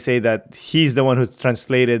they say that he's the one who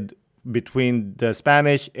translated between the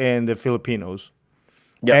Spanish and the Filipinos.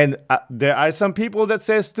 Yep. And there are some people that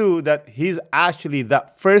says too that he's actually the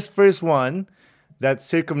first one that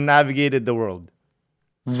circumnavigated the world.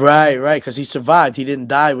 Right, because he survived. He didn't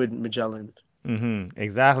die with Magellan.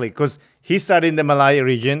 Exactly, because he started in the Malaya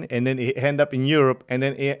region, and then he ended up in Europe, and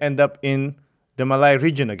then he ended up in the Malaya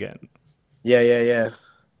region again. Yeah.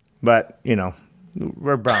 But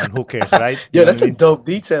we're brown. Who cares, right? Yo, You know that's what I a mean? dope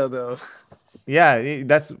detail, though. Yeah,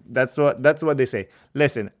 that's what they say.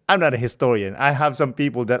 Listen, I'm not a historian. I have some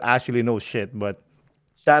people that actually know shit, but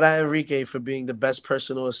Shout out Enrique for being the best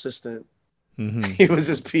personal assistant. He was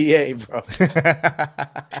his PA, bro.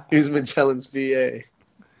 He was Magellan's PA.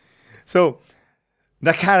 so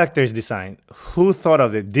the characters design. Who thought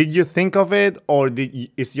of it? Did you think of it, or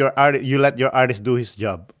is your art? You let your artist do his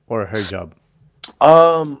job or her job?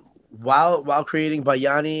 While creating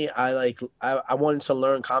Bayani, I wanted to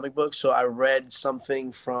learn comic books, so I read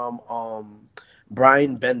something from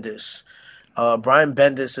Brian Bendis. Brian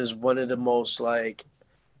Bendis is one of the most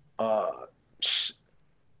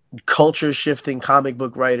culture shifting comic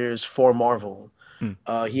book writers for Marvel.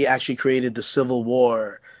 He actually created the Civil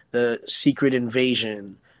War, the Secret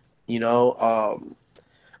Invasion. Bendis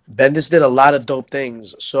did a lot of dope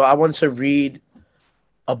things. So I wanted to read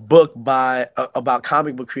a book about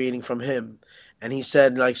comic book creating from him, and he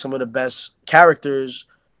said some of the best characters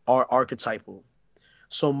are archetypal.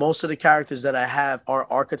 So most of the characters that I have are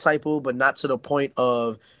archetypal, but not to the point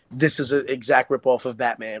of this is an exact ripoff of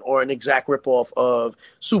Batman or an exact ripoff of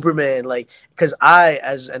Superman. Because I,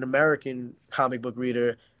 as an American comic book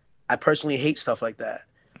reader, I personally hate stuff like that.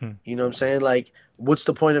 You know what I'm saying? What's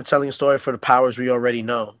the point of telling a story for the powers we already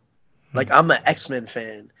know? I'm an X-Men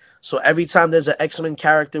fan. So every time there's an X-Men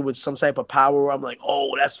character with some type of power, I'm like,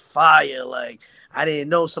 oh, that's fire. I didn't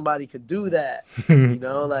know somebody could do that.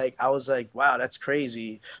 I was like, wow, that's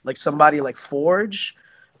crazy. Somebody like Forge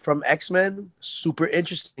from X-Men, super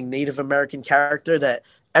interesting Native American character that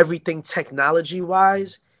everything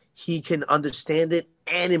technology-wise, he can understand it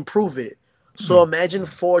and improve it. So imagine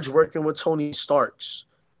Forge working with Tony Stark's,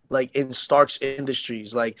 in Stark's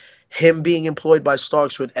Industries, him being employed by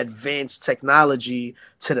Starks with advanced technology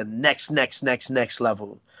to the next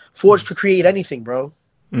level. Forge could create anything, bro.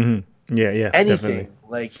 Yeah, Anything.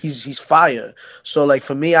 definitely. He's fire. So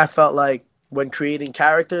for me, I felt like when creating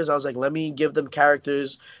characters, I was like, let me give them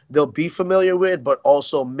characters they'll be familiar with, but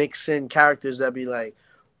also mix in characters that be like,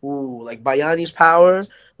 ooh, Bayani's power,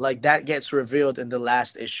 that gets revealed in the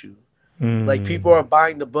last issue. People are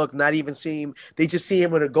buying the book, not even seeing, they just see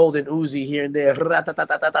him with a golden Uzi here and there,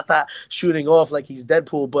 shooting off like he's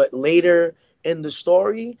Deadpool. But later in the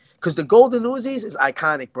story, because the golden Uzis is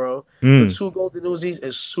iconic, bro. The two golden Uzis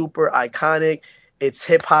is super iconic. It's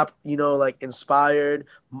hip hop, inspired.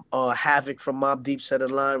 Havoc from Mobb Deep said a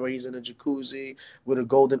line where he's in a jacuzzi with a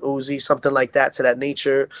golden Uzi, something like that to that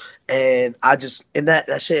nature. And I just, and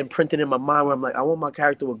that shit imprinted in my mind where I'm like, I want my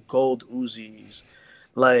character with gold Uzis.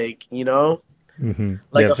 A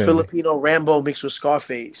Definitely. Filipino Rambo mixed with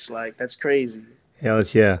Scarface. That's crazy.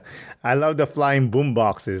 Hells yeah. I love the flying boom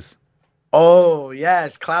boxes. Oh,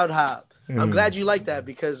 yes, Cloud Hop. I'm glad you like that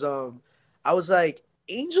because I was like,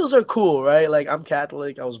 angels are cool, right? I'm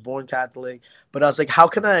Catholic. I was born Catholic. But I was like, how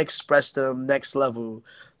can I express them next level?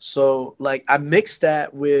 So, I mixed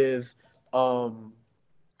that with the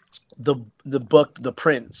book The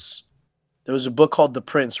Prince. There was a book called The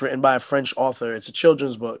Prince written by a French author. It's a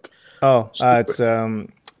children's book. Oh, it's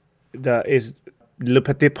is Le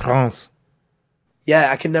Petit Prince.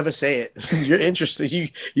 Yeah, I can never say it. You're interested. You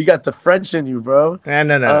got the French in you, bro.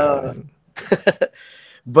 No.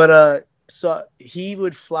 But so he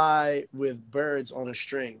would fly with birds on a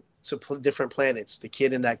string to different planets. The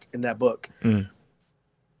kid in that book.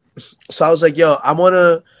 So I was like, yo, I want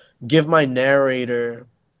to give my narrator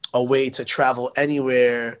a way to travel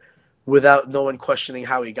anywhere without no one questioning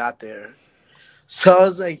how he got there. So I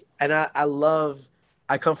was like, and I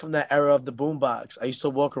come from that era of the boombox. I used to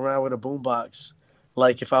walk around with a boombox,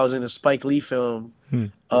 if I was in a Spike Lee film,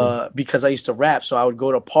 because I used to rap. So I would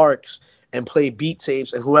go to parks and play beat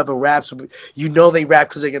tapes, and whoever raps, they rap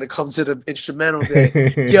because they're gonna come to the instrumental.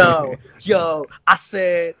 Yo, I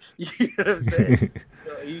said, you know what I'm saying?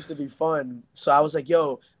 So it used to be fun. So I was like,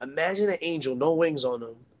 yo, imagine an angel, no wings on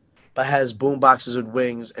him, but has boom boxes with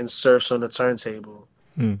wings and surfs on the turntable.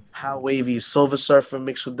 How wavy. Silver Surfer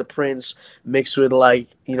mixed with the Prince, mixed with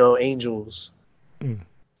angels.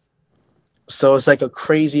 So it's a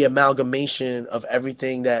crazy amalgamation of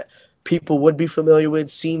everything that people would be familiar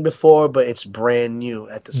with, seen before, but it's brand new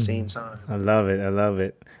at the same time. I love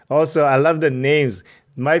it. Also, I love the names.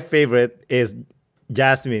 My favorite is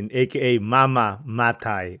Jasmine, aka Mama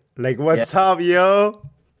Matai. Like, Yeah, what's up, yo?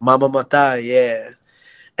 Mama Mata, yeah.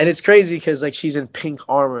 And it's crazy because like she's in pink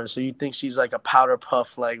armor, so you think she's like a powder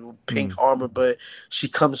puff, like pink Mm. armor, but she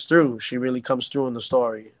comes through. She really comes through in the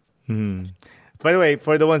story. Mm. By the way,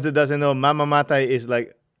 for the ones that doesn't know, Mama Matai is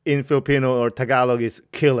like in Filipino or Tagalog is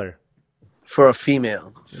killer. For a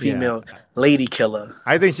female, Yeah. female lady killer.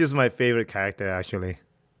 I think she's my favorite character actually.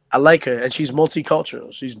 I like her, and she's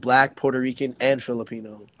multicultural. She's black, Puerto Rican, and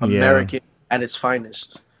Filipino. Yeah. American at its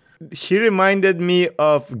finest. She reminded me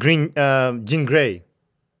of Jean Grey.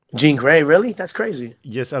 Jean Grey, really? That's crazy.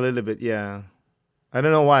 Just a little bit, yeah. I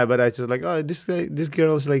don't know why, but I just like, oh, this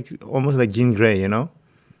girl is like almost like Jean Grey, you know?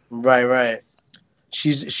 Right, right.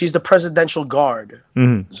 She's the presidential guard.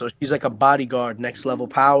 Mm-hmm. So she's like a bodyguard, next level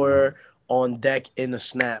power, on deck in a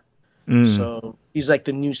snap. Mm-hmm. So he's like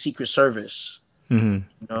the new Secret Service. Mm-hmm.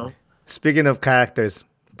 You know? Speaking of characters,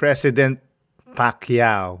 President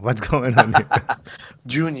Pacquiao, what's going on here?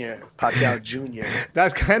 Junior, Pacquiao Junior.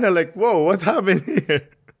 That's kind of like, whoa, what happened here?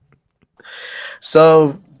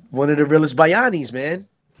 So one of the realest Bayanis, man.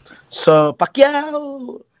 So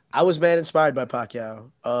Pacquiao, I was mad inspired by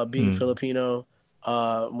Pacquiao, being Filipino.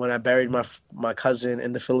 When I buried my cousin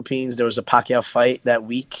in the Philippines, there was a Pacquiao fight that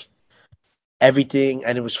week. Everything,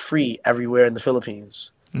 and it was free everywhere in the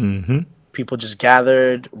Philippines. Mm-hmm. People just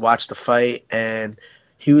gathered, watched the fight, and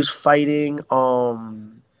he was fighting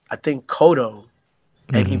I think Cotto,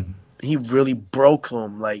 and he really broke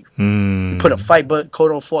him. Like he put a fight, but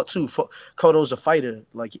Cotto fought too. Cotto's a fighter.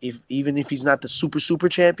 Like even if he's not the super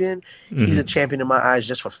champion, he's a champion in my eyes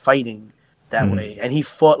just for fighting that way. And he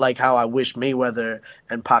fought like how I wish Mayweather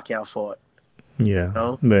and Pacquiao fought. Yeah, You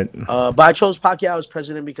know? but But I chose Pacquiao as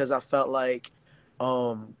president because I felt like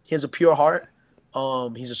he has a pure heart.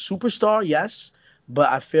 He's a superstar, yes, but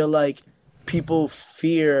I feel like people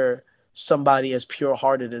fear somebody as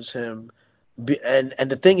pure-hearted as him. And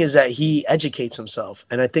the thing is that he educates himself,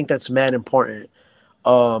 and I think that's mad important.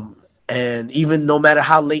 And even no matter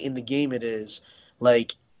how late in the game it is,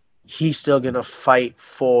 like he's still gonna fight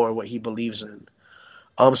for what he believes in.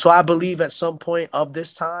 So I believe at some point of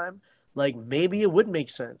this time, like maybe it would make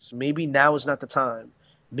sense. Maybe now is not the time.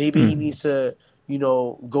 Maybe he needs to,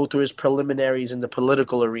 go through his preliminaries in the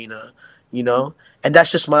political arena, and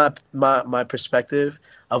that's just my perspective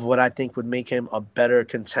of what I think would make him a better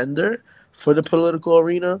contender for the political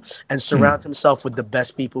arena and surround himself with the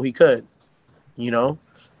best people he could,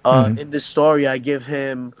 In this story, I give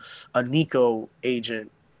him a Nico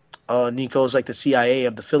agent. Nico's like the CIA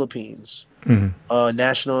of the Philippines,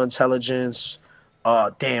 National Intelligence.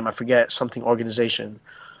 I forget something organization.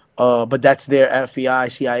 But that's their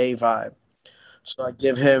FBI, CIA vibe. So I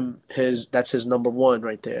give him that's his number one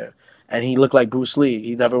right there. And he looked like Bruce Lee.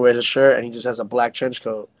 He never wears a shirt and he just has a black trench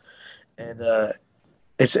coat. And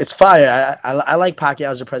it's fire. I like Pacquiao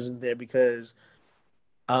as a president there because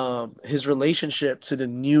his relationship to the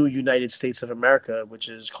new United States of America, which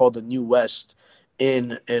is called the New West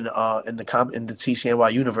in the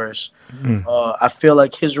TCNY universe, I feel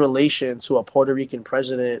like his relation to a Puerto Rican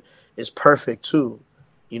president is perfect too,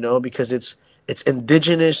 because it's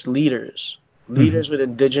indigenous leaders with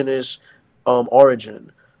indigenous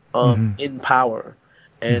origin in power.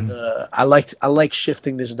 And I like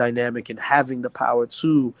shifting this dynamic and having the power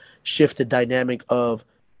to shift the dynamic of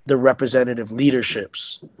the representative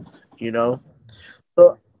leaderships, So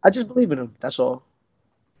I just believe in him. That's all.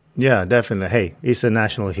 yeah, definitely. Hey, he's a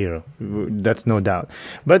national hero. That's no doubt.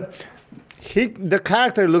 But the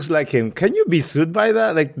character looks like him. Can you be sued by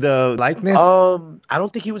that? Like the likeness? I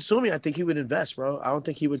don't think he would sue me. I think he would invest, bro. I don't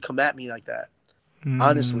think he would come at me like that.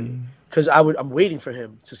 Honestly. Because I'm waiting for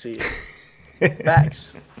him to see it.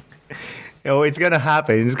 Facts. Oh, it's gonna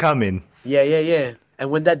happen. It's coming. Yeah. And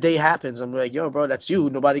when that day happens, I'm like, yo, bro, that's you.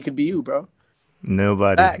 Nobody could be you, bro.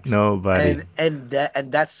 Nobody. Facts. Nobody. And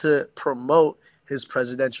that's to promote his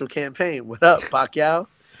presidential campaign. What up, Pacquiao?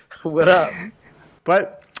 What up?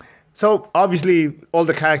 But so obviously all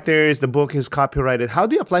the characters, the book is copyrighted. How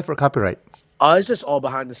do you apply for copyright? It's just all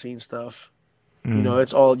behind the scenes stuff.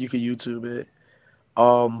 It's all you could YouTube it.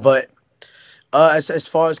 But as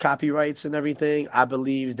far as copyrights and everything, I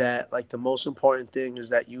believe that like the most important thing is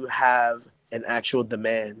that you have an actual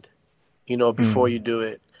demand, before you do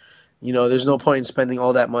it. There's no point in spending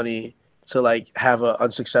all that money to like have an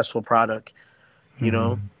unsuccessful product,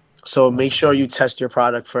 So make sure you test your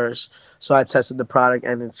product first. So I tested the product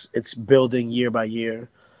and it's building year by year,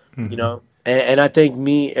 and I think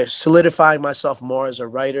me solidifying myself more as a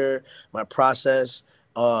writer, my process,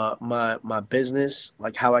 my business,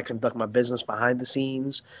 like how I conduct my business behind the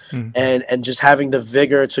scenes, and just having the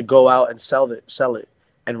vigor to go out and sell it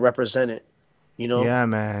and represent it, You know? Yeah,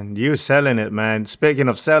 man. You selling it, man. Speaking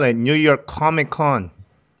of selling, New York Comic Con.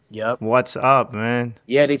 Yep. What's up, man?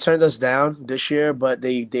 Yeah, they turned us down this year, but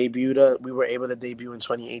they debuted us. We were able to debut in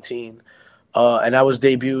 2018. And I was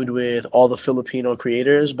debuted with all the Filipino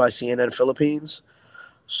creators by CNN Philippines.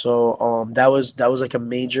 So that was like a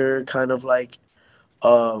major kind of like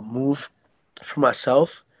move for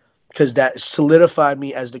myself because that solidified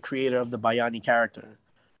me as the creator of the Bayani character.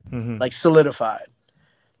 Hmm. Like solidified.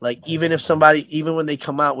 Like even when they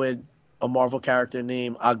come out with a Marvel character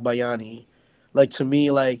named Agbayani, like to me,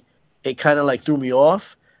 like it kind of like threw me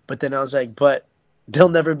off. But then I was like, but they'll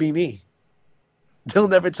never be me. They'll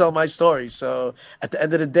never tell my story. So at the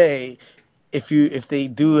end of the day, if they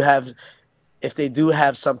do have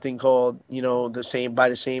something called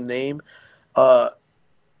the same name, uh,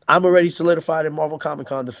 I'm already solidified in Marvel Comic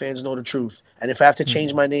Con. The fans know the truth. And if I have to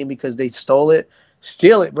change my name because they stole it,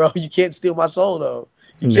 steal it, bro. You can't steal my soul though.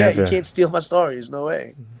 You can't. You Never. can't steal my stories. No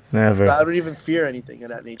way. So Never. I don't even fear anything of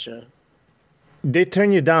that nature. They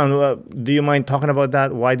turn you down. Do you mind talking about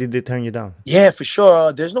that? Why did they turn you down? Yeah, for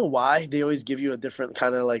sure. There's no why. They always give you a different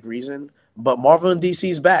kind of like reason. But Marvel and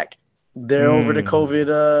DC's back. They're over the Mm.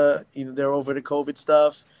 COVID. They're over the COVID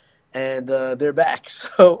stuff, and they're back.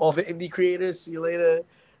 So all the indie creators, see you later.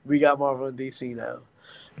 We got Marvel and DC now.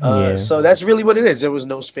 Yeah. So that's really what it is. There was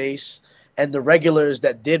no space, and the regulars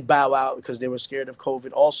that did bow out because they were scared of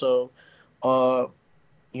COVID, also, uh,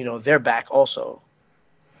 they're back also.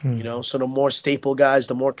 So the more staple guys,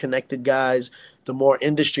 the more connected guys, the more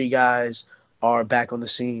industry guys are back on the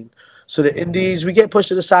scene. So the indies, we get pushed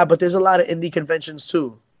to the side, but there's a lot of indie conventions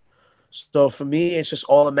too. So for me, it's just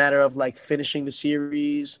all a matter of like finishing the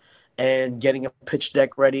series and getting a pitch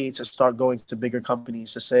deck ready to start going to bigger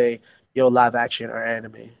companies to say, yo, live action or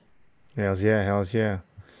anime. Hells yeah. Hells yeah.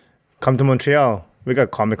 Come to Montreal. We got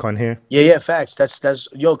Comic Con here. Yeah, facts. That's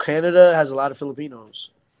yo. Canada has a lot of Filipinos.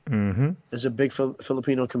 Mm-hmm. There's a big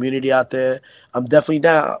Filipino community out there. I'm definitely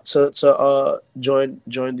down to join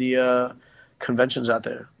the conventions out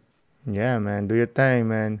there. Yeah, man. Do your thing,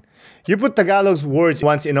 man. You put Tagalog's words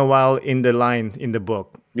once in a while in the line in the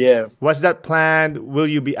book. Yeah. Was that planned? Will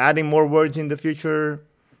you be adding more words in the future?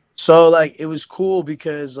 So like it was cool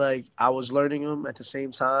because like I was learning them at the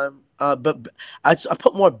same time. But I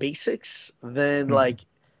put more basics than Mm-hmm. like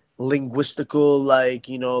linguistical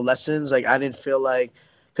lessons. Like I didn't feel like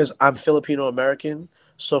because I'm Filipino American,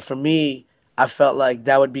 so for me, I felt like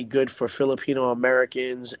that would be good for Filipino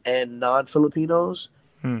Americans and non-Filipinos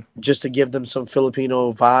just to give them some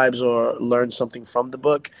Filipino vibes or learn something from the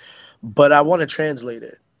book. But I want to translate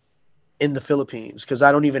it in the Philippines because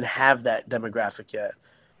I don't even have that demographic yet.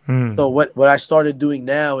 So what I started doing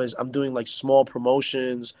now is I'm doing like small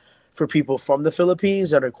promotions for people from the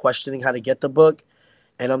Philippines that are questioning how to get the book,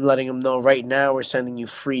 and I'm letting them know right now we're sending you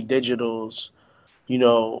free digitals,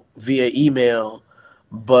 via email.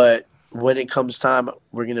 But when it comes time,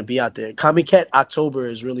 we're gonna be out there. Comic Cat October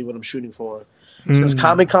is really what I'm shooting for. Since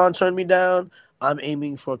Comic Con turned me down, I'm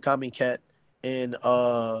aiming for Comic Cat in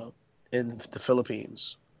the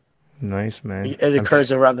Philippines. Nice, man. It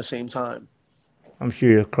occurs around the same time. I'm sure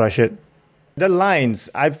you'll crush it. The lines,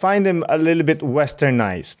 I find them a little bit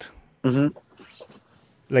westernized. Mm-hmm.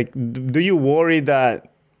 Like, do you worry that,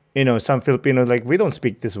 some Filipinos, like, we don't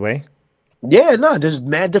speak this way? Yeah, no, there's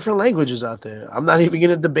mad different languages out there. I'm not even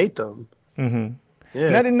gonna debate them.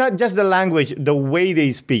 Yeah. Not just the language, the way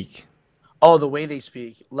they speak. Oh, the way they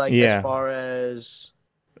speak, like as Yeah. far as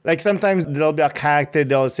Like, sometimes there'll be a character,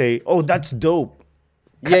 they'll say, oh, that's dope.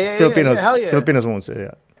 yeah, hell yeah. Filipinos won't say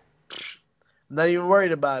that. I'm not even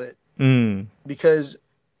worried about it Mm. because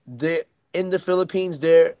they in the Philippines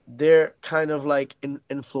they're kind of like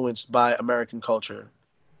influenced by American culture.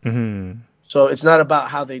 So it's not about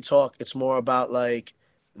how they talk. It's more about like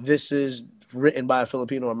this is written by a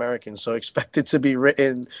Filipino American, so expect it to be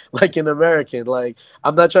written like an American. Like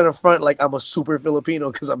I'm not trying to front like I'm a super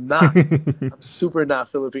Filipino because I'm not. I'm super not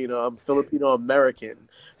Filipino. I'm Filipino American.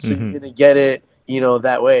 So you're gonna get it,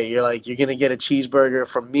 that way. You're gonna get a cheeseburger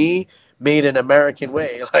from me made an American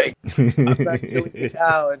way. Like I'm not killing the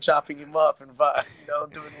cow and chopping him up and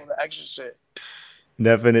doing all the extra shit.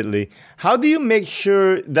 Definitely. How do you make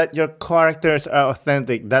sure that your characters are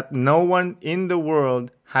authentic, that no one in the world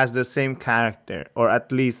has the same character, or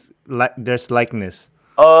at least there's likeness?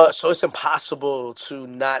 So it's impossible to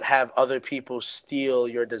not have other people steal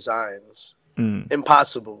your designs.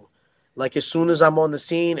 Impossible. Like as soon as I'm on the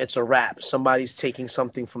scene, it's a wrap. Somebody's taking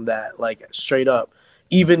something from that, like straight up.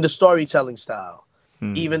 Even the storytelling style.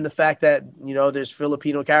 Even the fact that, there's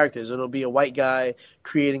Filipino characters. It'll be a white guy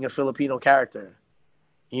creating a Filipino character.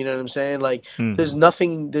 You know what I'm saying? Like there's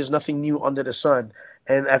nothing new under the sun.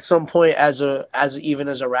 And at some point, even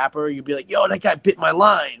as a rapper, you'd be like, "Yo, that guy bit my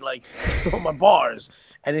line, like stole my bars,"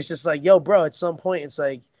 and it's just like, "Yo, bro." At some point, it's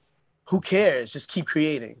like, who cares? Just keep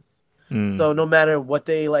creating. So no matter what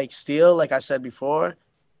they like steal, like I said before,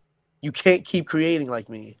 you can't keep creating like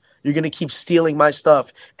me. You're gonna keep stealing my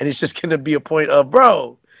stuff, and it's just gonna be a point of,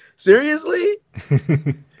 bro, seriously?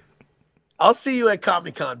 I'll see you at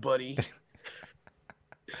Comic-Con, buddy.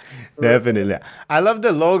 Definitely. I love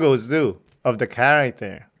the logos too of the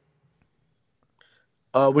character.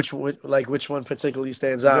 Which one particularly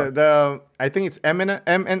stands out? The I think it's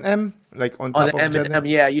M&M, like on Oh, top the of each other. M&M.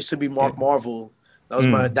 Yeah, it used to be Mark Marvel.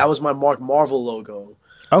 That was my Mark Marvel logo.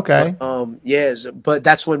 Okay. Yes, but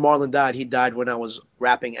that's when Marlon died. He died when I was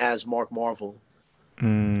rapping as Mark Marvel.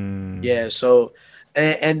 Yeah, so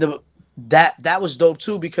and that was dope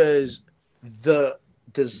too, because the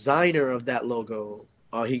designer of that logo,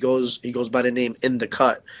 he goes by the name In the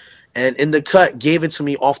Cut, and In the Cut gave it to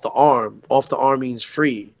me off the arm. Off the arm means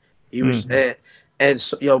free. He was and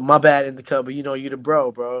so, yo, my bad, In the Cut, but you know, you the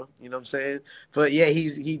bro. You know what I'm saying? But yeah,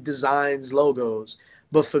 he designs logos.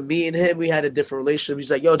 But for me and him, we had a different relationship.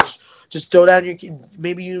 He's like, yo, just throw down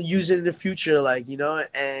maybe you use it in the future, like, you know.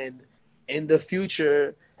 And in the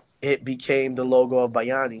future, it became the logo of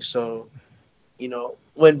Bayani. So, you know,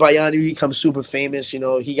 when Bayani becomes super famous, you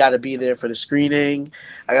know, he got to be there for the screening.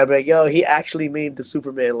 I got to be like, yo, he actually made the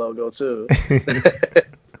Superman logo too.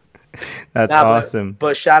 That's awesome.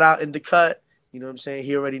 But shout out In the Cut. You know what I'm saying?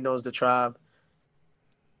 He already knows the tribe.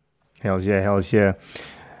 Hells yeah.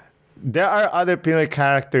 There are other Pinoy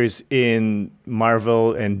characters in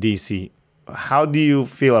Marvel and DC. How do you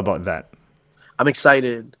feel about that? I'm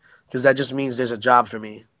excited because that just means there's a job for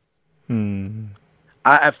me.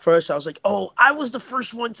 At first, I was like, oh, I was the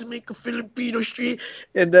first one to make a Filipino street.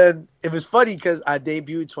 And then it was funny because I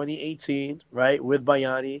debuted 2018, right, with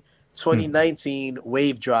Bayani. 2019,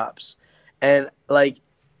 Wave drops. And, like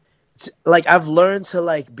I've learned to,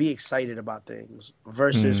 like, be excited about things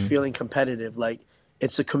versus feeling competitive. Like,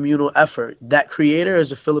 it's a communal effort. That creator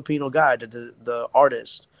is a Filipino guy, the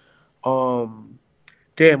artist. Damn,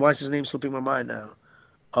 why is his name slipping my mind now?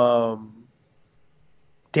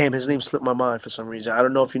 Damn, his name slipped my mind for some reason. I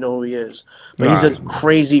don't know if you know who he is, but he's a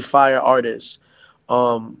crazy fire artist.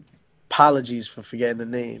 Apologies for forgetting the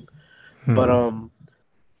name. But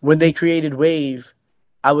when they created Wave,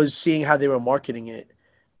 I was seeing how they were marketing it,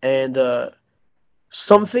 and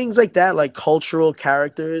some things like that, like cultural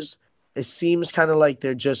characters, it seems kind of like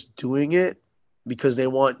they're just doing it because they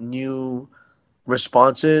want new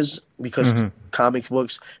responses, because comic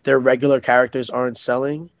books, their regular characters aren't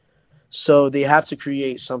selling. So they have to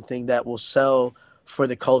create something that will sell for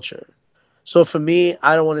the culture. So for me,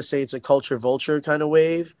 I don't want to say it's a culture vulture kind of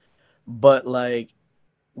wave, but like,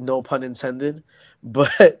 no pun intended.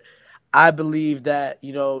 But I believe that,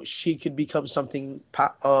 you know, she could become something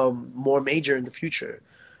more major in the future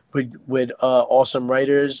with awesome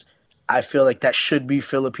writers. I feel like that should be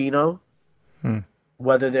Filipino,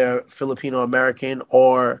 whether they're Filipino American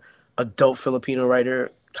or a dope Filipino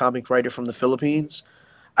writer, comic writer from the Philippines.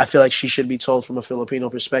 I feel like she should be told from a Filipino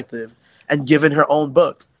perspective and given her own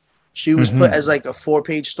book. She was put as like a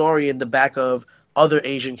 4-page story in the back of other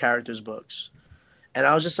Asian characters' books. And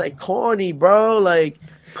I was just like, corny, bro. Like,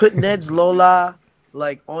 put Ned's Lola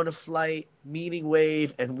like on a flight, meeting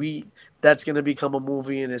Wave, and that's gonna become a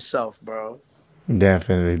movie in itself, bro.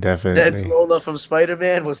 Definitely. Ned's Lola from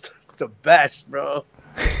Spider-Man was the best, bro.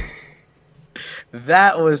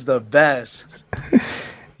 That was the best.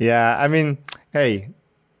 Yeah, I mean, hey,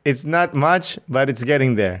 it's not much, but it's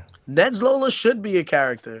getting there. Ned's Lola should be a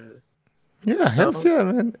character. Yeah, hells yeah,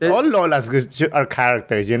 man. All Lolas are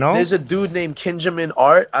characters, you know? There's a dude named Kinjamin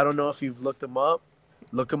Art. I don't know if you've looked him up.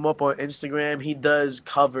 Look him up on Instagram. He does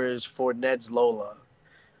covers for Ned's Lola.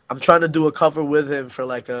 I'm trying to do a cover with him for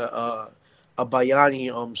like a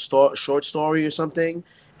Bayani short story or something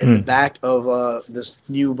in the back of this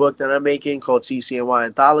new book that I'm making called CCNY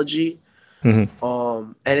Anthology. And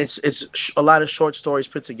it's a lot of short stories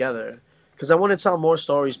put together because I want to tell more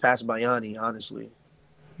stories past Bayani, honestly.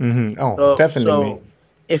 Oh, definitely. So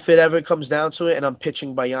if it ever comes down to it and I'm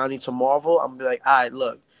pitching Bayani to Marvel, I'm gonna be like, all right,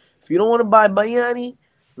 look, if you don't want to buy Bayani,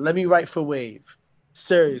 let me write for Wave.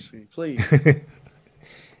 Seriously, please.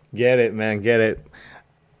 Get it, man. Get it.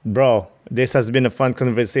 Bro, this has been a fun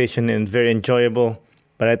conversation and very enjoyable,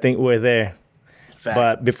 but I think we're there. Fact.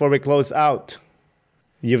 But before we close out,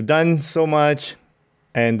 you've done so much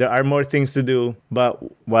and there are more things to do, but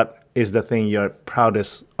what is the thing you're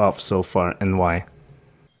proudest of so far and why?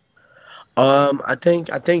 I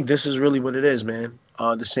think this is really what it is, man.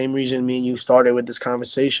 The same reason me and you started with this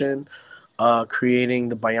conversation, creating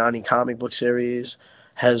the Bayani comic book series.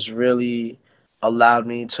 has really allowed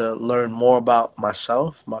me to learn more about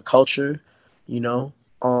myself, my culture, you know,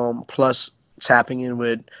 plus tapping in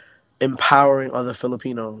with empowering other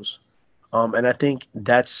Filipinos. And I think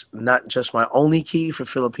that's not just my only key for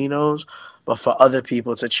Filipinos, but for other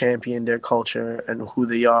people to champion their culture and who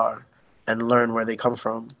they are and learn where they come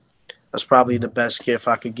from. That's probably the best gift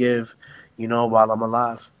I could give, while I'm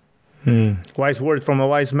alive. Wise word from a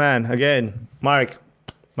wise man. Again, Mark,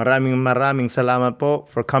 maraming salamat po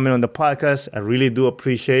for coming on the podcast. I really do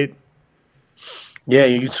appreciate. Yeah,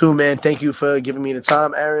 you too, man. Thank you for giving me the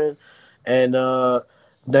time, Aaron. And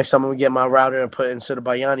next time I'm gonna get my router and put it into the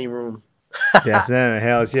Bayani room. Yes, man.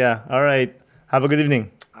 Hells yeah. All right. Have a good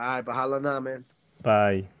evening. All right, bahala na, man.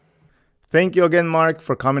 Bye. Thank you again, Mark,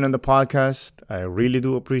 for coming on the podcast. I really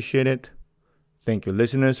do appreciate it. Thank you,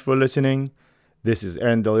 listeners, for listening. This is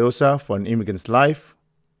Aaron Deliosa for An Immigrant's Life.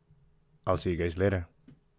 I'll see you guys later.